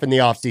lot of stuff in the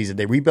offseason.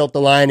 They rebuilt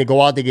the line. They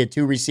go out, they get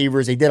 2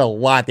 receivers. They did a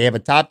lot. They have a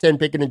top 10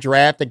 pick in the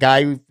draft, a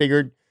guy who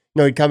figured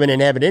he'd come in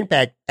and have an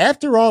impact.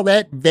 After all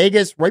that,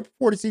 Vegas, right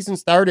before the season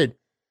started,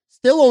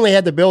 still only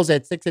had the Bills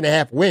at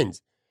 6.5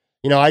 wins.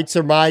 I'd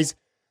surmise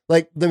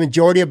like the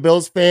majority of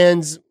Bills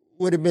fans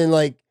would have been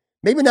like,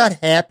 maybe not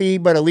happy,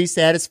 but at least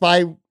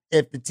satisfied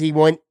if the team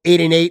went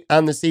 8-8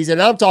 on the season.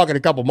 And I'm talking a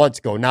couple months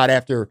ago, not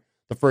after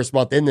the first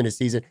month into the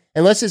season.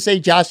 And let's just say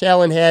Josh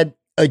Allen had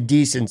a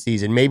decent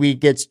season. Maybe he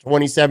gets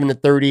 27 to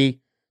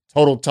 30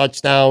 total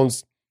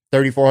touchdowns,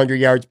 3,400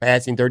 yards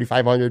passing,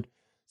 3,500,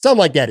 something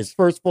like that. His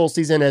first full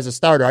season as a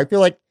starter. I feel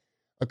like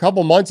a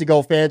couple months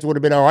ago, fans would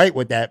have been all right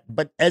with that.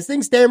 But as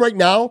things stand right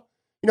now,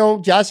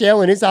 Josh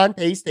Allen is on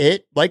pace to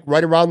hit like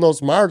right around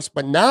those marks.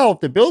 But now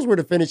if the Bills were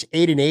to finish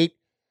 8-8,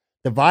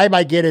 the vibe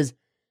I get is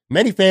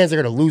many fans are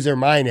going to lose their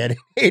mind at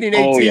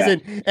 8-8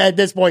 season at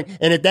this point.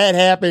 And if that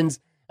happens,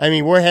 I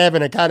mean, we're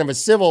having a kind of a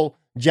civil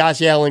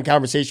Josh Allen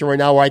conversation right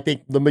now where I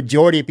think the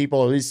majority of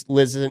people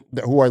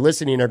who are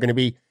listening are going to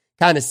be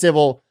kind of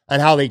civil on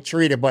how they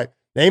treat it, but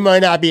they might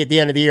not be at the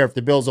end of the year if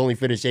the Bills only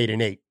finish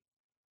 8-8.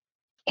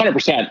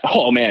 100%.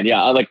 Oh man,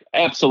 yeah, like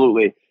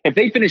absolutely. If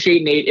they finish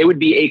 8-8, it would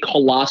be a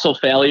colossal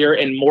failure,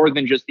 and more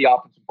than just the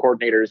offensive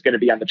coordinator is going to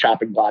be on the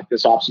chopping block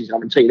this offseason. I'm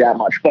going to tell you that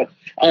much. But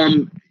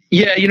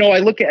yeah, I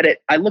look at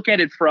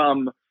it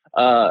from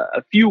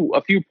a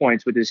few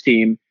points with this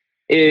team.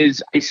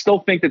 Is I still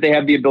think that they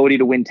have the ability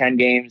to win 10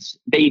 games.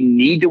 They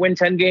need to win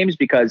 10 games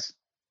because,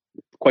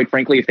 quite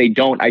frankly, if they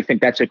don't, I think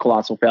that's a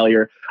colossal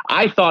failure.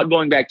 I thought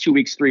going back 3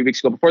 weeks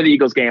ago, before the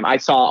Eagles game, I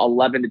saw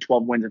 11 to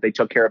 12 wins if they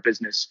took care of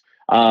business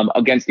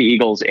against the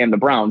Eagles and the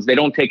Browns. They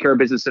don't take care of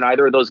business in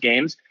either of those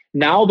games.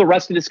 Now the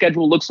rest of the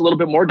schedule looks a little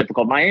bit more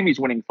difficult. Miami's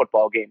winning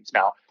football games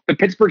now. The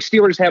Pittsburgh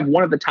Steelers have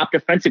one of the top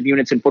defensive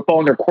units in football,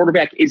 and their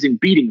quarterback isn't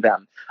beating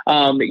them.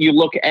 You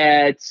look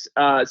at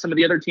some of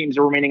the other teams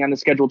that are remaining on the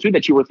schedule too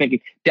that you were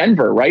thinking.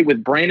 Denver, right,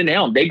 with Brandon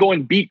Allen. They go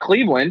and beat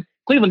Cleveland.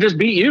 Cleveland just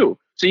beat you.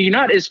 So you're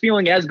not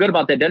feeling as good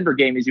about that Denver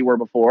game as you were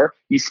before.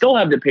 You still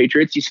have the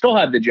Patriots. You still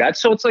have the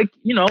Jets. So it's like,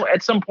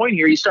 at some point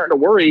here, you're starting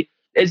to worry,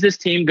 is this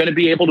team going to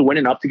be able to win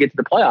enough to get to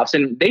the playoffs?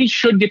 And they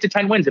should get to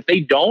 10 wins. If they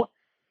don't,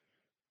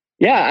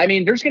 yeah, I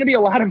mean, there's going to be a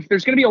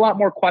lot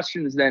more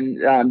questions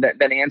than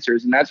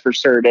answers, and that's for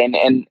certain.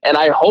 And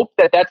I hope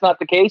that that's not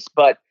the case,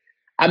 but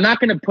I'm not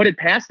going to put it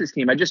past this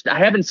team. I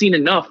haven't seen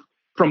enough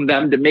from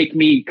them to make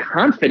me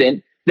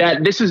confident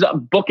that this is a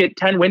book it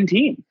 10-win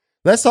team.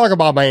 Let's talk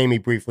about Miami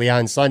briefly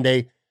on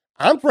Sunday.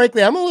 I'm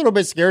a little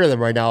bit scared of them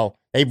right now.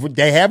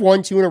 They have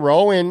won 2 in a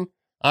row, and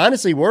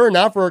honestly, were it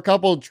not for a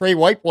couple of Trey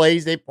White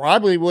plays, they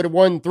probably would have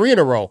won 3 in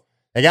a row.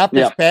 They got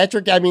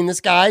Fitzpatrick. I mean,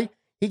 this guy,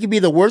 he could be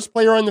the worst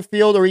player on the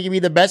field or he could be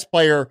the best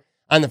player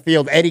on the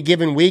field any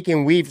given week,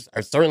 and we've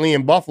certainly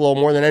in Buffalo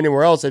more than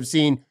anywhere else have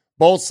seen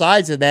both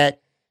sides of that.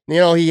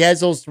 He has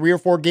those 3 or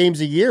 4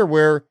 games a year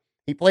where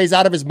he plays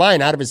out of his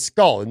mind, out of his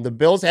skull, and the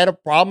Bills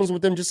had problems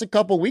with him just a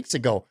couple weeks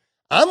ago.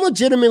 I'm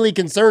legitimately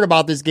concerned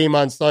about this game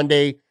on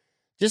Sunday.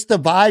 Just the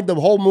vibe, the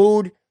whole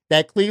mood,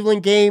 that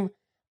Cleveland game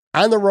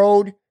on the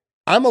road.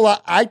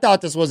 I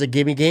thought this was a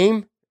gimme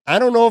game. I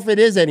don't know if it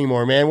is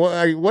anymore, man.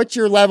 What's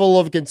your level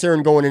of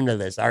concern going into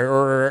this?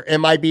 Or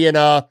am I being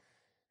a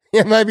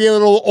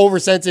little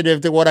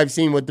oversensitive to what I've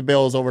seen with the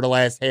Bills over the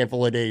last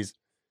handful of days?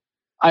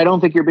 I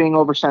don't think you're being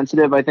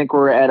oversensitive. I think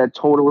we're at a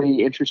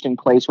totally interesting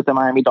place with the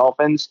Miami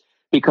Dolphins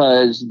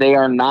because they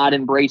are not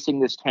embracing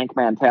this tank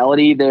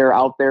mentality. They're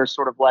out there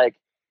sort of like,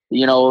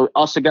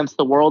 us against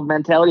the world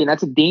mentality. And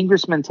that's a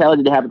dangerous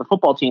mentality to have with a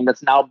football team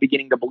that's now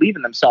beginning to believe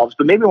in themselves,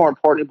 but maybe more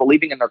importantly,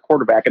 believing in their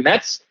quarterback. And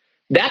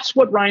that's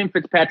what Ryan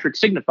Fitzpatrick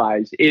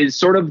signifies, is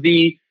sort of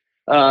a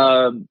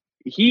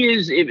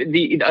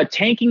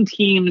tanking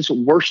team's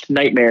worst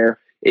nightmare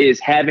is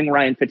having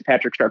Ryan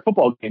Fitzpatrick start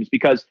football games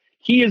because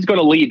he is going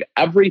to leave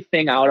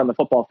everything out on the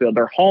football field.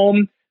 They're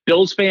home.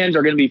 Bills fans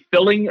are going to be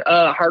filling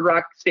Hard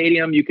Rock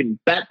Stadium. You can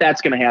bet that's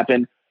going to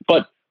happen.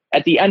 But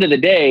at the end of the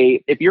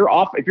day, if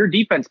your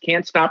defense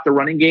can't stop the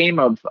running game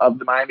of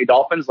the Miami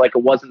Dolphins like it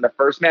was in the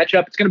first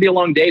matchup, it's going to be a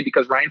long day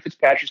because Ryan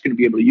Fitzpatrick is going to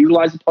be able to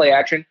utilize the play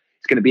action.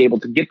 He's going to be able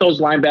to get those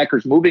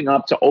linebackers moving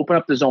up to open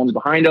up the zones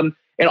behind him.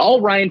 And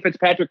all Ryan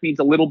Fitzpatrick needs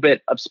a little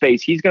bit of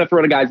space. He's going to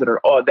throw to guys that are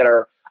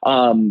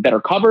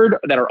covered,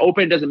 that are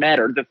open. It doesn't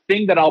matter. The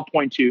thing that I'll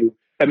point to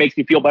that makes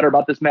me feel better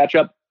about this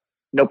matchup,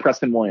 no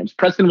Preston Williams.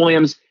 Preston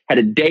Williams had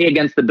a day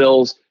against the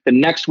Bills. The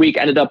next week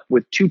ended up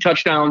with 2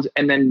 touchdowns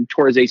and then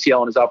tore his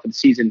ACL and is out for the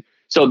season.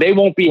 So they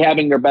won't be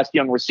having their best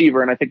young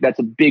receiver, and I think that's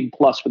a big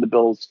plus for the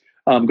Bills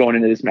going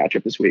into this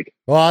matchup this week.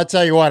 Well, I'll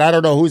tell you what, I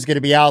don't know who's going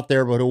to be out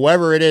there, but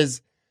whoever it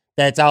is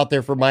that's out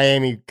there for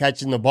Miami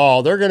catching the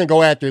ball, they're going to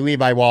go after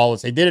Levi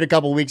Wallace. They did it a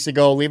couple weeks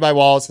ago. Levi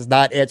Wallace has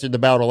not answered the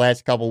bell the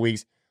last couple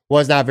weeks.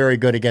 Was not very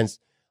good against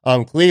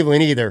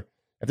Cleveland either.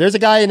 If there's a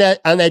guy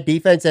on that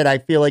defense that I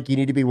feel like you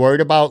need to be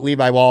worried about,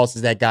 Levi Wallace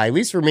is that guy. At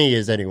least for me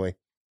is anyway.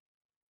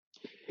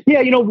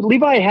 Yeah,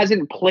 Levi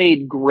hasn't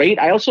played great.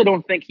 I also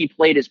don't think he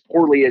played as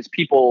poorly as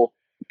people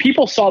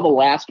saw the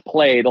last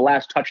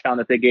touchdown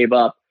that they gave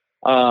up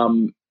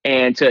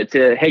and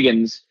to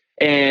Higgins.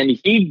 And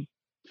he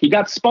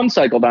got spun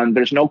cycled on.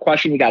 There's no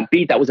question he got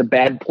beat. That was a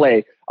bad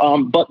play.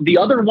 But the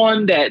other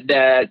one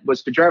that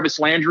was to Jarvis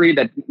Landry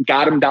that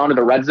got him down to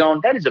the red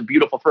zone, that is a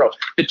beautiful throw.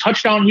 The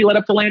touchdown he let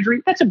up to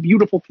Landry, that's a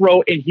beautiful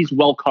throw, and he's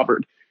well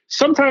covered.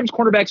 Sometimes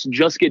cornerbacks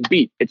just get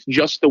beat. It's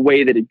just the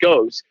way that it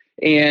goes.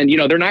 And,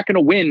 they're not going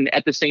to win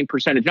at the same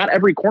percentage. Not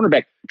every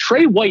cornerback.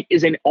 Trey White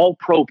is an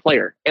all-pro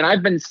player. And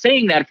I've been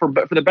saying that for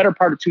the better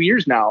part of 2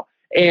 years now.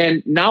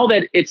 And now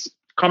that it's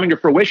coming to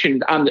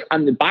fruition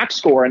on the box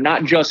score and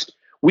not just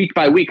week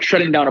by week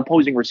shutting down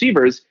opposing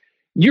receivers,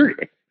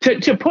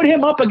 to put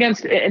him up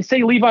against and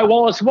say Levi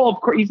Wallace, well, of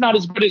course he's not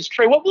as good as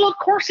Trey. Well, of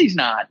course he's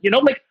not.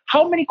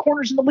 How many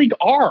corners in the league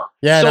are?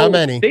 Yeah, not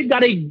many. They've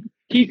got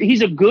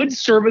he's a good,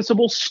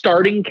 serviceable,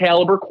 starting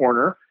caliber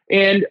corner.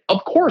 And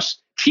of course,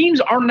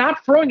 teams are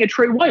not throwing at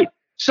Trey White.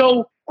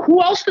 So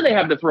who else do they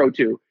have to throw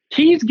to?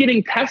 He's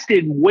getting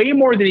tested way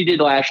more than he did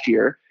last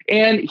year.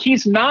 And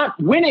he's not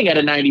winning at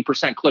a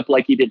 90% clip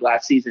like he did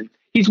last season.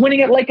 He's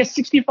winning at like a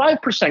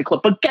 65%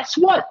 clip. But guess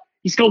what?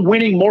 He's still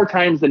winning more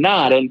times than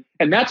not. And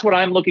that's what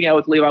I'm looking at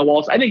with Levi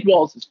Wallace. I think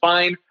Wallace is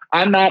fine.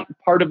 I'm not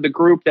part of the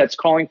group that's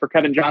calling for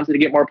Kevin Johnson to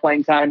get more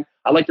playing time.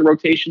 I like the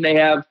rotation they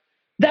have.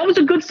 That was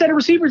a good set of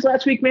receivers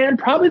last week, man.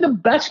 Probably the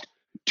best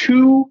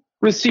two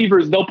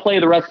receivers they'll play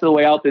the rest of the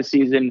way out this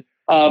season.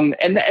 And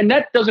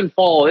that doesn't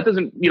fall.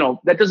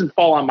 That doesn't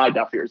fall on my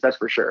deaf ears. That's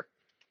for sure.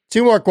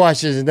 Two more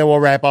questions, and then we'll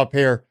wrap up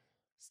here.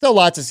 Still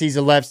lots of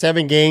season left.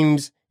 7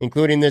 games,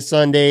 including this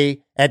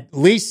Sunday. At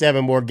least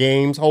 7 more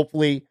games.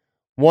 Hopefully,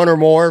 1 or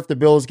more if the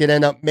Bills can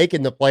end up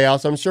making the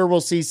playoffs. I'm sure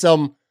we'll see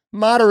some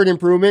moderate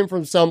improvement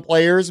from some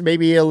players.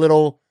 Maybe a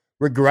little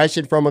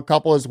regression from a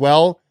couple as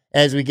well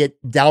as we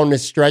get down the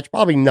stretch.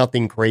 Probably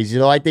nothing crazy,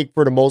 though. I think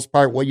for the most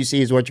part, what you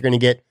see is what you're going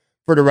to get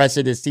for the rest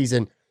of this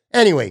season.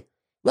 Anyway,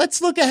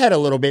 let's look ahead a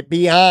little bit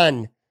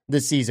beyond the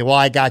season. Well,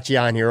 I got you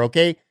on here,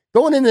 okay?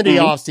 Going into the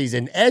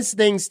offseason, as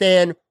things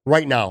stand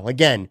right now,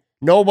 again,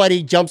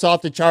 nobody jumps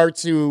off the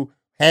charts who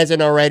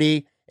hasn't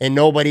already, and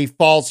nobody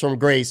falls from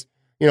grace,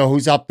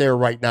 who's up there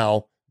right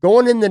now.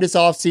 Going into this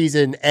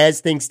offseason, as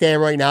things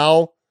stand right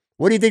now,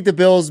 what do you think the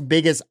Bills'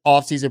 biggest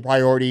offseason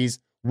priorities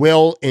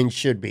will and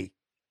should be?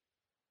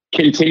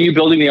 Continue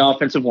building the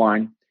offensive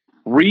line,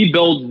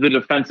 rebuild the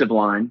defensive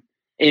line,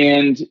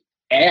 and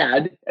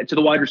add to the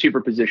wide receiver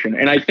position.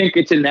 And I think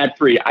it's in that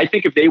 3. I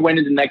think if they went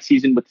into next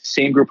season with the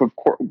same group of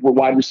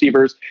wide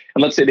receivers,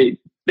 and let's say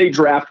they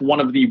draft one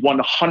of the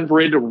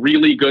 100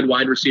 really good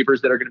wide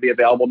receivers that are going to be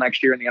available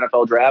next year in the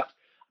NFL draft,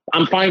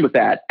 I'm fine with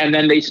that. And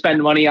then they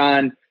spend money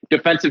on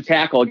defensive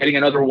tackle, getting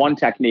another one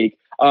technique,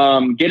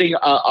 getting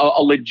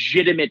a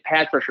legitimate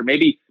pass rusher.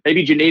 Maybe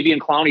Jadeveon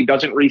Clowney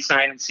doesn't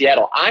re-sign in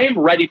Seattle. I am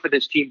ready for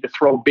this team to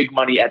throw big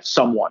money at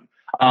someone.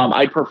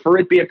 I prefer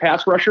it be a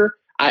pass rusher.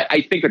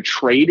 I think a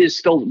trade is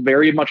still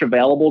very much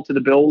available to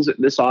the Bills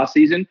this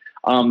offseason.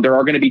 There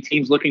are going to be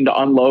teams looking to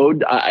unload.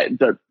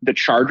 The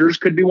Chargers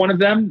could be one of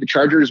them. The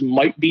Chargers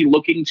might be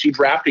looking to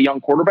draft a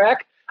young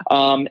quarterback,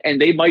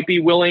 and they might be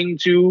willing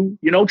to,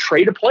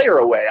 trade a player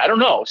away. I don't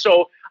know.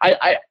 So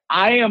I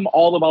am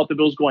all about the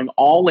Bills going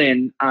all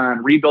in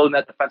on rebuilding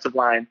that defensive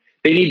line.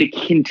 They need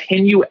to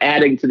continue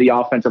adding to the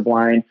offensive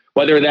line,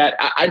 whether that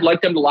I'd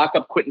like them to lock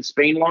up Quentin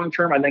Spain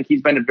long-term. I think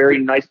he's been a very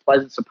nice,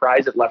 pleasant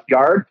surprise at left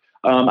guard.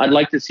 I'd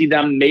like to see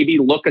them maybe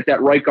look at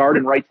that right guard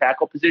and right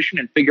tackle position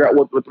and figure out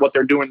what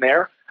they're doing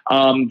there.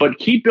 But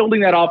keep building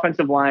that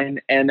offensive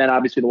line, and then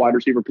obviously the wide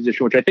receiver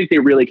position, which I think they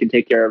really can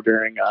take care of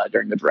during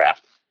the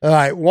draft. All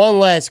right, one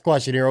last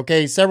question here,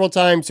 okay? Several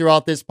times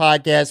throughout this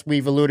podcast,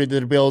 we've alluded to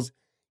the Bills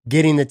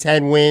getting the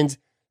 10 wins.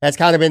 That's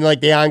kind of been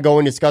like the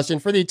ongoing discussion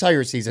for the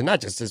entire season,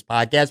 not just this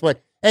podcast,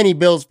 but any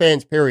Bills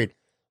fans, period.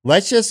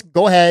 Let's just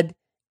go ahead,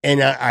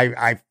 and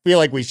I feel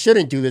like we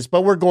shouldn't do this,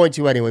 but we're going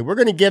to anyway. We're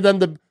going to give them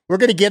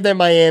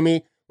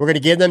Miami, we're going to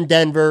give them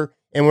Denver,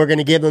 and we're going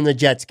to give them the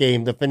Jets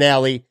game, the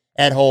finale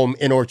at home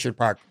in Orchard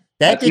Park.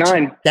 That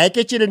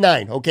gets you to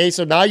 9, okay?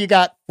 So now you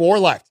got 4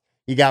 left.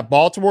 You got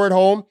Baltimore at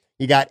home,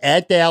 you got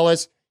at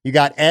Dallas, you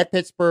got at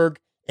Pittsburgh,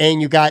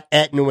 and you got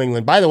at New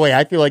England. By the way,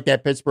 I feel like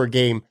that Pittsburgh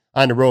game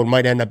on the road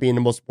might end up being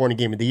the most important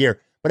game of the year.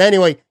 But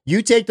anyway,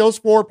 you take those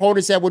 4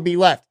 opponents that would be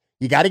left.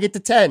 You got to get to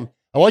 10.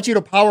 I want you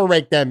to power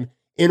rank them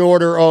in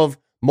order of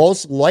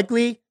most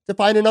likely to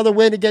find another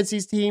win against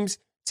these teams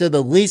to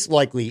the least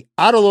likely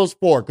out of those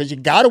 4, because you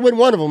got to win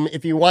one of them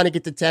if you want to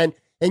get to 10.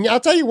 And I'll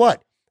tell you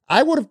what,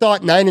 I would have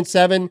thought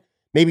 9-7,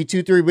 maybe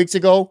 2-3 weeks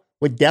ago,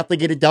 would definitely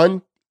get it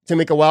done to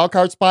make a wild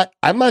card spot.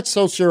 I'm not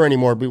so sure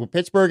anymore. But with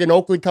Pittsburgh and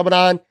Oakland coming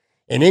on,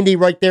 and Indy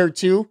right there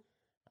too,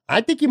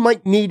 I think you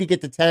might need to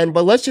get to 10,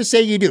 but let's just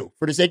say you do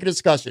for the sake of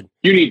discussion.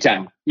 You need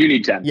 10.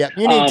 Yeah,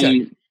 you need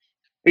 10.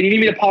 And you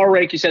need me to power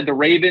rank, you said the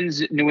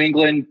Ravens, New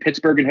England,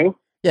 Pittsburgh, and who?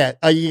 Yeah,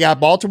 you got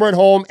Baltimore at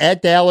home,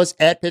 at Dallas,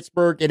 at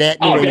Pittsburgh, and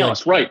at New England.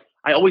 Dallas, right.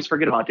 I always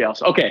forget about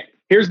Dallas. Okay,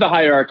 here's the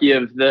hierarchy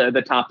of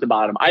the top to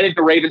bottom. I think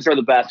the Ravens are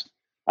the best.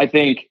 I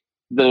think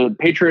the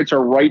Patriots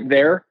are right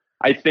there.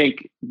 I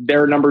think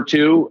they're number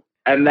 2.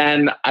 And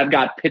then I've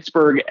got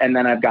Pittsburgh, and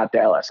then I've got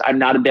Dallas. I'm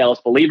not a Dallas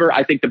believer.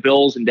 I think the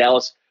Bills and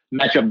Dallas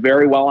match up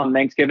very well on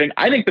Thanksgiving.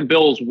 I think the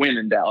Bills win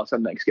in Dallas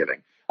on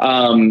Thanksgiving.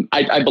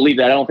 I believe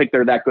that. I don't think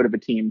they're that good of a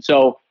team.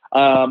 So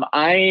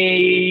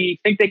I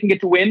think they can get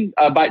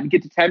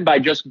to 10 by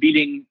just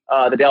beating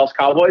the Dallas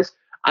Cowboys.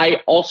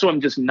 I also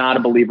am just not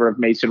a believer of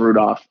Mason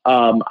Rudolph.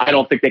 I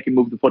don't think they can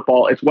move the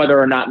football. It's whether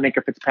or not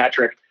Minka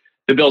Fitzpatrick,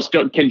 the Bills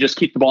still can just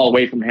keep the ball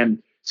away from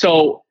him.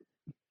 So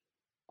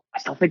I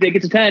still think they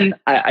get to 10.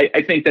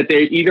 I think that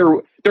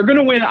they're going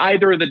to win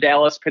either the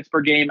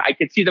Dallas-Pittsburgh game. I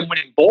could see them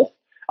winning both,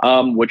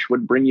 which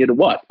would bring you to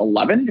what,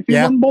 11 if you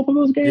win both of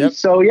those games? Yep.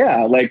 So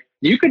yeah, like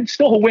you could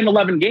still win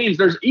 11 games.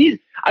 I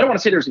don't want to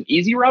say there's an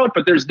easy route,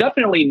 but there's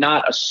definitely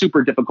not a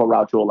super difficult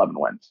route to 11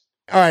 wins.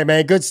 All right,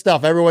 man. Good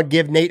stuff. Everyone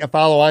give Nate a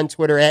follow on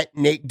Twitter at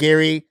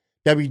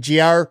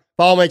NateGaryWGR.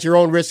 Follow him at your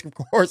own risk, of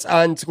course,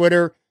 on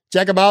Twitter.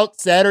 Check him out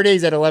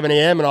Saturdays at 11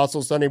 a.m. and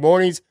also Sunday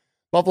mornings.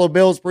 Buffalo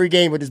Bills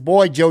pregame with his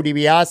boy, Joe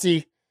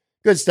DiBiase.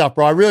 Good stuff,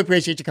 bro. I really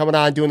appreciate you coming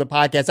on and doing the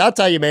podcast. I'll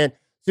tell you, man,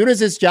 soon as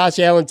this Josh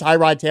Allen,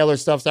 Tyrod Taylor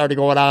stuff started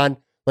going on,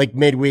 like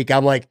midweek,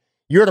 I'm like,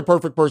 you're the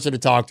perfect person to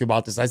talk to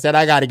about this. I said,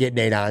 I got to get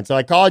Nate on. So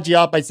I called you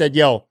up. I said,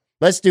 yo,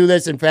 let's do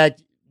this. In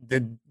fact,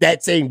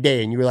 that same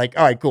day. And you were like,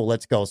 all right, cool,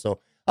 let's go. So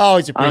I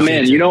always appreciate it.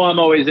 I'm in. You know I'm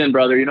always in,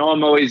 brother. You know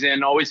I'm always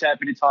in. Always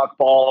happy to talk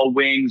ball,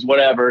 wings,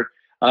 whatever.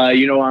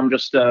 You know I'm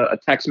just a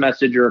text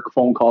message or a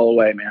phone call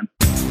away, man.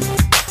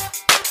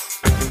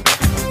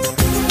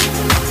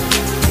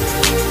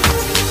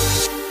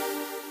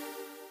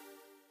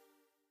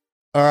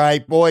 All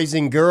right, boys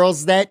and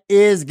girls, that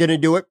is going to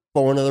do it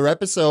for another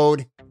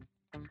episode.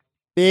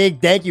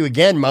 Big thank you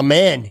again, my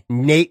man,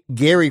 Nate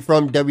Geary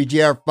from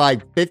WGR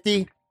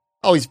 550.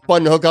 Always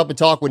fun to hook up and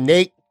talk with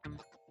Nate. You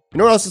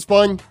know what else is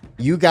fun?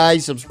 You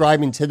guys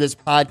subscribing to this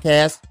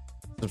podcast,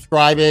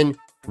 subscribing,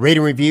 rate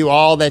and review,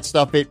 all that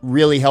stuff. It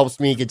really helps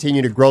me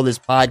continue to grow this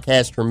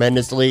podcast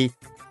tremendously.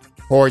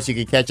 Of course, you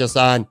can catch us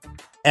on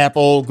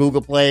Apple,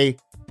 Google Play,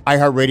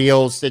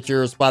 iHeartRadio,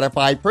 Stitcher,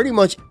 Spotify, pretty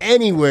much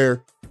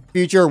anywhere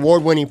future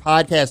award-winning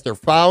podcasts are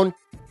found.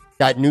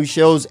 Got new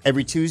shows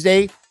every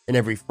Tuesday and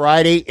every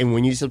Friday. And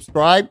when you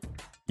subscribe,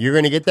 you're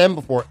going to get them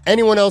before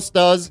anyone else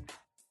does.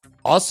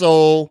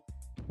 Also,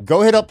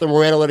 go hit up the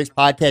Moran Analytics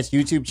Podcast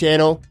YouTube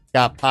channel.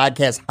 Got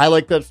podcast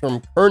highlight clips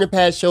from current and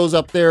past shows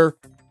up there.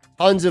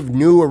 Tons of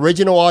new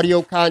original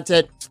audio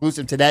content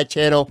exclusive to that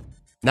channel.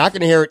 Not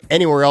going to hear it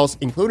anywhere else,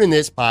 including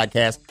this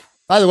podcast.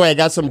 By the way, I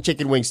got some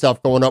chicken wing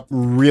stuff going up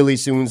really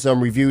soon. Some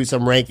reviews,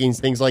 some rankings,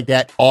 things like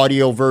that.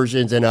 Audio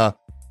versions. And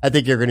I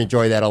think you're going to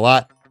enjoy that a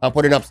lot. I'm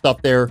putting up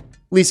stuff there at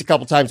least a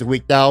couple times a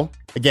week now.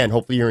 Again,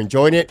 hopefully you're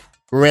enjoying it.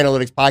 Moran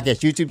Analytics Podcast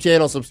YouTube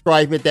channel.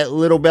 Subscribe, hit that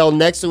little bell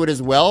next to it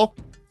as well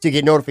to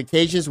get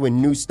notifications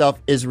when new stuff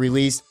is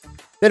released.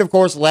 Then, of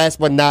course, last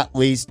but not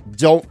least,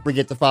 don't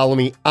forget to follow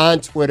me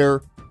on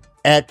Twitter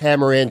at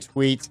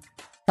PatMoran_tweets.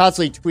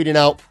 Constantly tweeting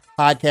out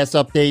podcast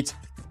updates,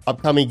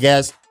 upcoming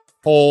guests,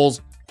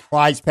 polls,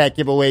 prize pack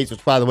giveaways,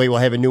 which, by the way, we'll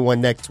have a new one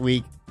next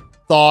week.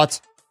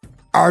 Thoughts,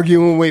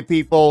 arguing with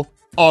people,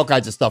 all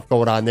kinds of stuff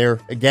going on there.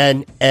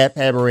 Again, at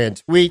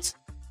PatMoran_tweets.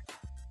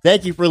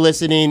 Thank you for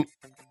listening.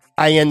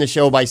 I end the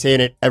show by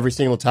saying it every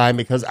single time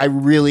because I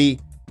really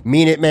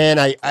mean it, man.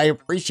 I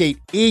appreciate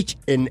each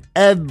and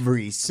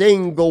every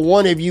single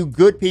one of you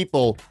good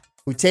people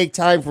who take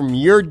time from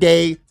your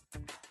day.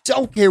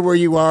 Don't care where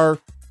you are,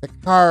 the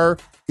car,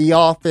 the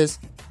office,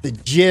 the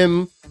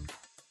gym,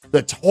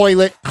 the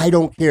toilet. I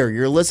don't care.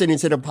 You're listening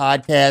to the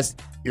podcast.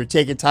 You're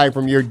taking time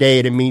from your day,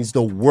 and it means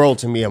the world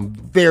to me. I'm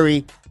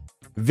very,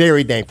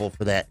 very thankful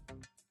for that.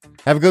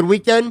 Have a good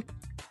weekend.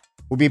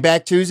 We'll be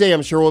back Tuesday.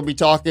 I'm sure we'll be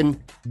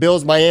talking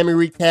Bills Miami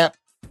recap.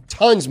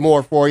 Tons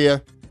more for you.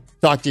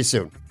 Talk to you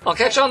soon. I'll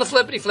catch you on the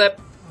flippity flip.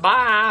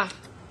 Bye.